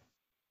up.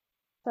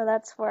 So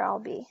that's where I'll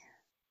be.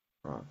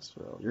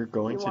 Bronxville. You're If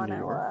going you to want New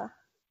to, York?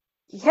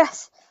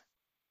 yes,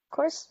 of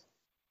course.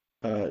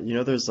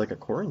 There's like a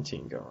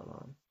quarantine going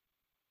on.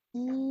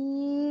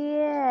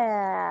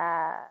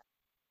 Yeah,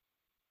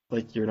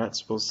 Like you're not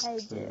supposed I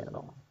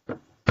to.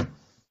 do.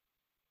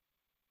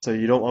 So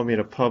you don't want me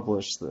to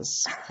publish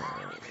this.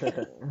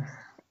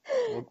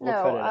 We'll cut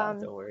No, it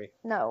out, don't worry.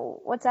 no.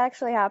 What's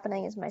actually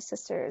happening is my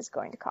sister is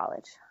going to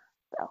college.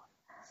 So,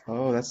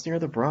 Oh, that's near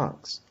the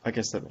Bronx. I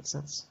guess that makes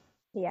sense.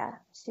 yeah,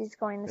 she's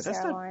going to Yeah, that's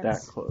Sarah not that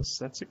Lawrence. close.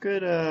 That's a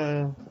good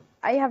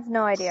I have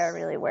no idea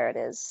really where it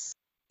is.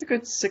 it's a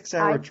good 6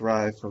 hour I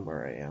drive from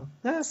where I am.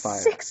 Five.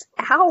 6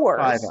 5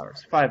 hours.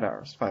 hours. 5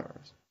 hours. 5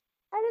 hours.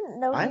 I didn't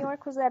know New I'm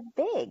York was that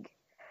big.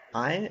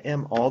 I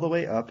am all the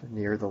way up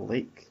near the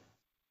lake.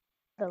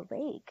 The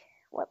lake.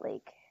 What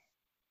lake?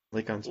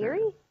 Lake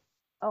Ontario. Erie?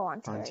 Oh,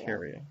 Ontario.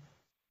 Ontario.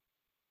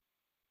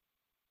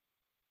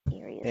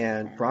 Erie is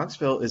And now.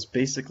 Bronxville is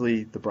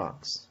basically the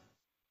Bronx.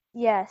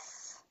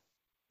 Yes.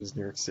 Is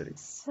New York City.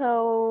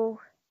 So,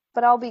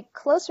 but I'll be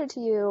closer to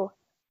you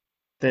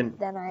Then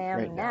than I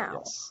right am now, now.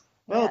 yes.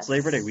 Well, it's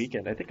Labor Day Yes.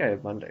 weekend. I think I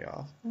have Monday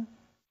off.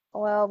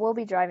 Well, we'll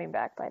be driving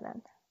back by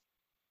then.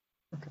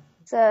 Okay.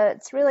 So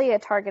it's really a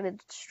targeted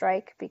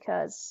strike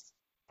because,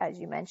 as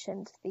you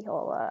mentioned, the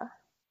whole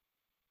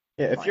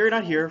Yeah, if you're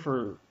not quarantine. here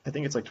for, I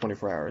think it's like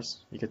 24 hours.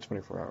 You get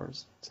 24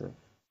 hours to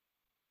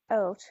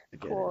Oh,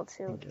 get cool in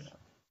to and get out.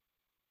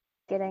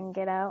 get in,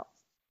 get out.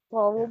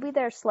 Well, we'll Yeah. be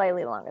there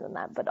slightly longer than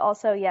that, but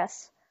also,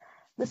 yes,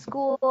 the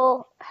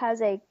school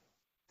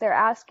they're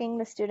asking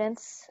the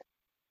students,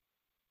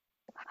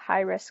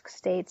 high risk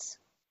states,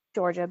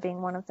 Georgia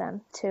being one of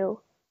them,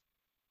 to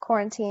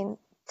quarantine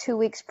 2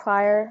 weeks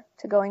prior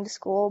to going to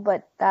school,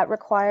 but that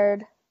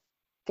required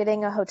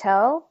getting a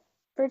hotel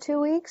for 2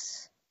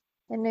 weeks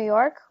in New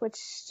York,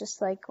 which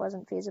just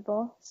wasn't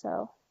feasible,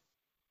 so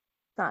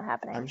not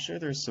happening. I'm sure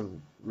there's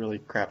some really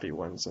crappy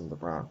ones in the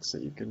Bronx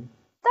that you can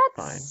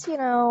That's,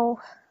 find.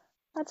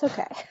 that's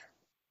okay.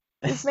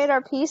 We've made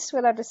our peace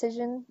with our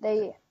decision.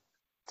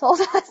 Told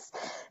us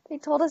they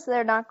told us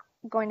they're not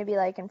going to be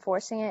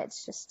enforcing it.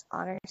 It's just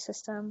honor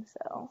system,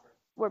 so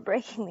we're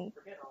breaking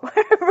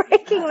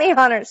the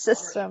honor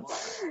system.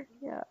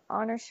 Yeah,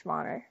 honor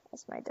schmonor,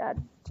 as my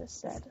dad just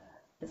said.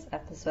 This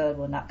episode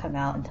will not come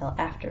out until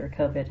after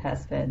COVID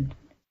has been.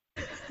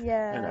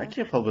 And I Yeah.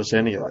 can't publish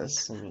any of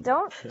this. I mean,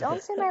 Don't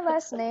say my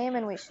last name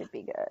and we should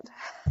be good.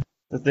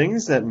 the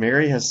things that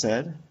Mary has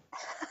said,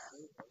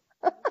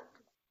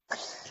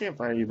 can't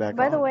buy you back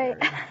By the on, way,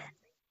 Mary.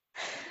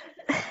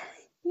 yes,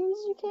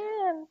 you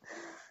can.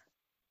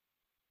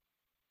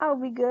 I'll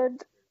be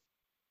good.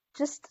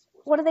 Just,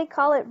 what do they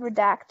call it?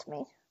 Redact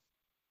me.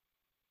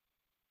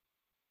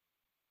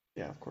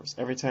 Yeah, of course.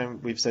 Every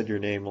time we've said your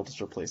name, we'll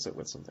just replace it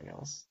with something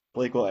else.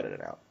 Blake will edit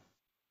it out.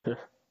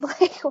 What?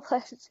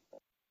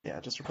 Yeah,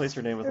 just replace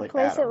your name with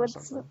Replace it Adam or with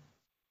something.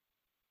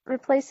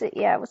 Replace it,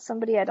 yeah, with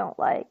somebody I don't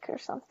like or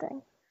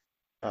something.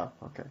 Oh,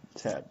 okay.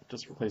 Ted.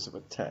 Just replace it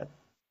with Ted.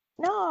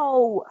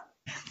 No!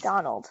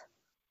 Donald.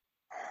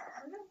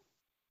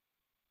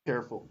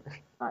 Careful.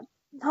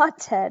 Not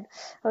Ted.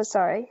 Oh,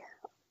 sorry.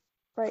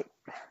 Right.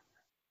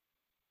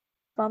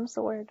 Bum's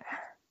the word.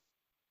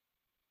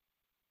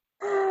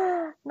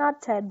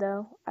 Not Ted,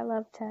 though. I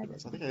love Ted.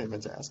 I think I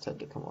meant to ask Ted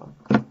to come on.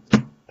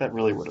 That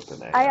really would have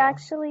been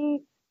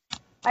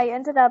I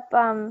ended up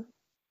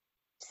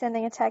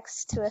sending a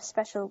text to a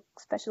special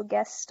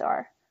guest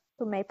star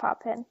who may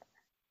pop in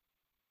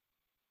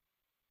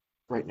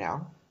right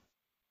now.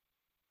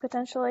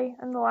 potentially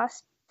in the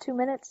last 2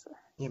 minutes.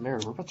 Yeah, Mary,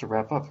 we're about to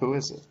wrap up. Who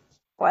is it?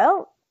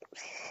 Well,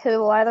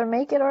 he'll either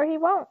make it or he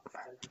won't.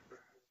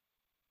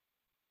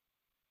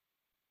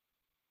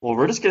 Well,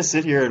 we're just gonna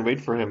sit here and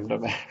wait for him no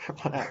matter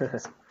what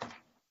happens.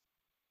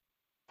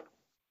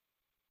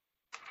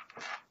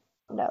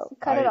 No,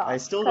 cut it off. I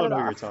still Cut don't it know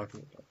what you're off.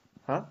 talking about.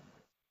 Huh?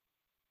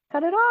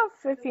 Cut it off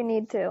if you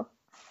need to.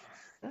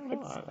 I don't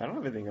know. I don't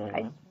have anything going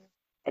on.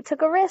 It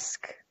took a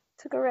risk.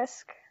 Took a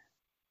risk.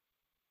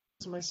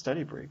 This is my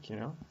study break, you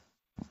know?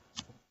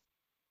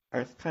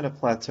 I've kind of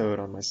plateaued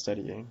on my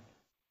studying.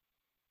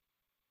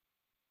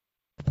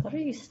 What are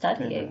you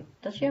studying?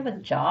 Don't you have a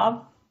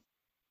job?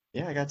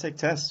 Yeah, I gotta take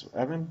tests.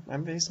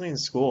 I'm basically in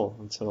school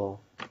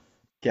until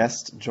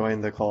guest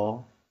joined the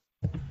call.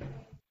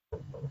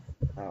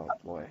 Oh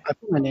boy. I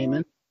put my name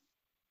in.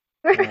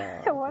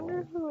 I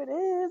wonder who it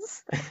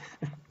is.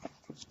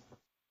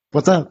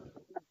 What's up?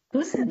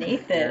 Who's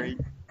Nathan? Gary,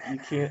 you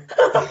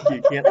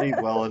can't leave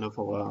well enough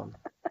alone.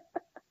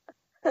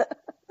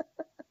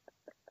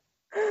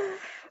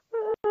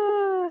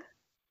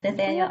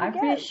 Nathaniel, I'm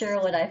pretty Guess.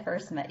 sure when I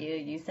first met you,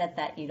 you said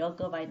that you don't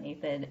go by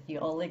Nathan, you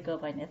only go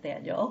by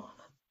Nathaniel.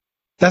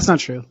 That's not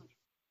true.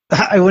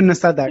 I wouldn't have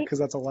said that because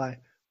that's a lie.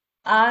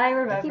 I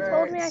remember. He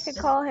told me I could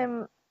call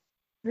him.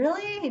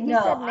 Really? He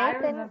No, said I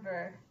Nathan.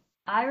 remember.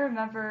 I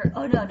remember.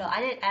 Oh no, I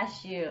didn't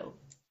ask you.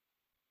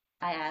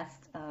 I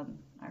asked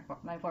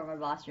my former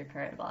boss, your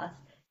current boss.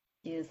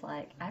 He was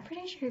like, I'm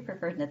pretty sure he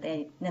prefers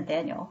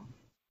Nathaniel.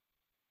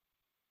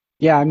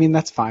 Yeah, I mean,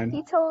 that's fine.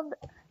 You told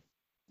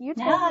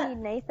Yeah. me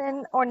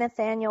Nathan or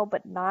Nathaniel,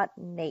 but not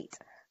Nate.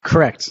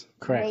 Correct.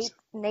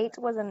 Nate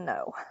was a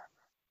no.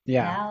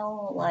 Yeah.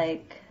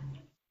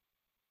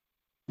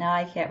 Now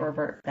I can't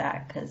revert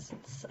back because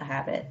it's a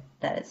habit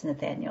that it's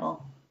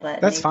Nathaniel. But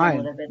That's Nathan fine.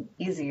 would have been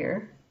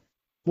easier.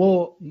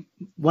 Well,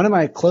 one of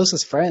my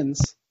closest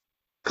friends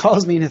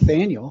calls me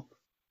Nathaniel.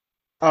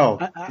 Oh,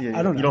 I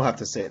yeah, don't you know. don't have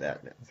to say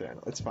that,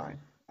 Nathaniel. It's fine.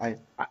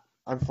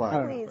 I'm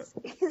flattered.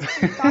 Please,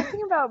 he's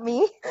talking about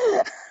me.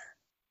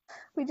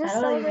 We just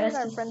I don't know, you celebrated guys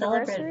our just friend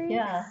celebrated. anniversary.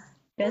 Yeah.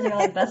 You guys are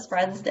like best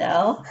friends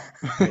now.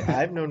 Yeah,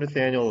 I've known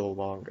Nathaniel the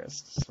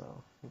longest,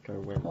 so I think I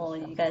win. Well,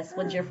 you guys,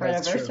 when's your friend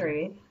That's true.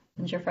 anniversary?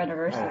 When's your friend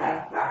anniversary?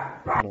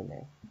 I don't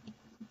know.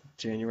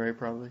 January,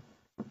 probably.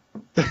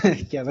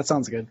 Yeah, that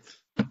sounds good.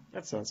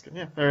 That sounds good.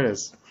 Yeah, there it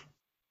is.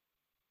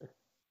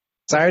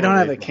 Sorry, I don't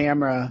have a April.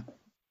 camera.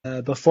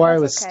 Before I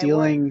That's was okay.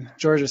 stealing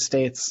Georgia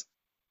State's,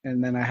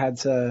 and then I had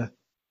to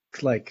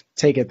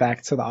take it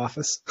back to the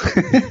office.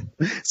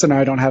 So now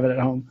I don't have it at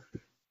home.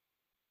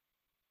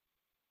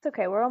 It's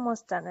okay. We're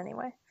almost done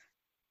anyway.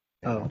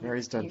 Oh.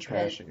 Mary's done You could-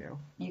 trashing you.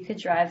 You could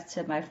drive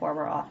to my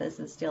former office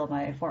and steal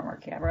my former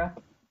camera.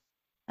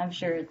 I'm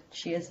sure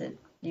she isn't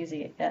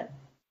using it yet.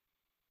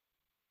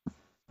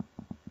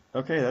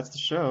 Okay, that's the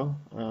show.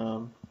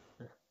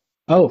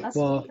 Oh, That's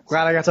well, sweet.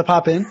 glad I got to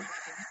pop in.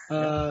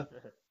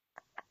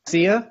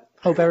 See ya.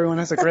 Hope everyone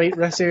has a great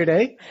rest of your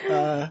day.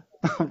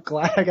 I'm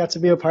glad I got to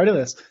be a part of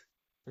this.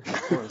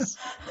 Of course.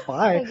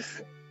 Bye.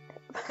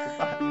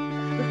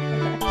 Thanks.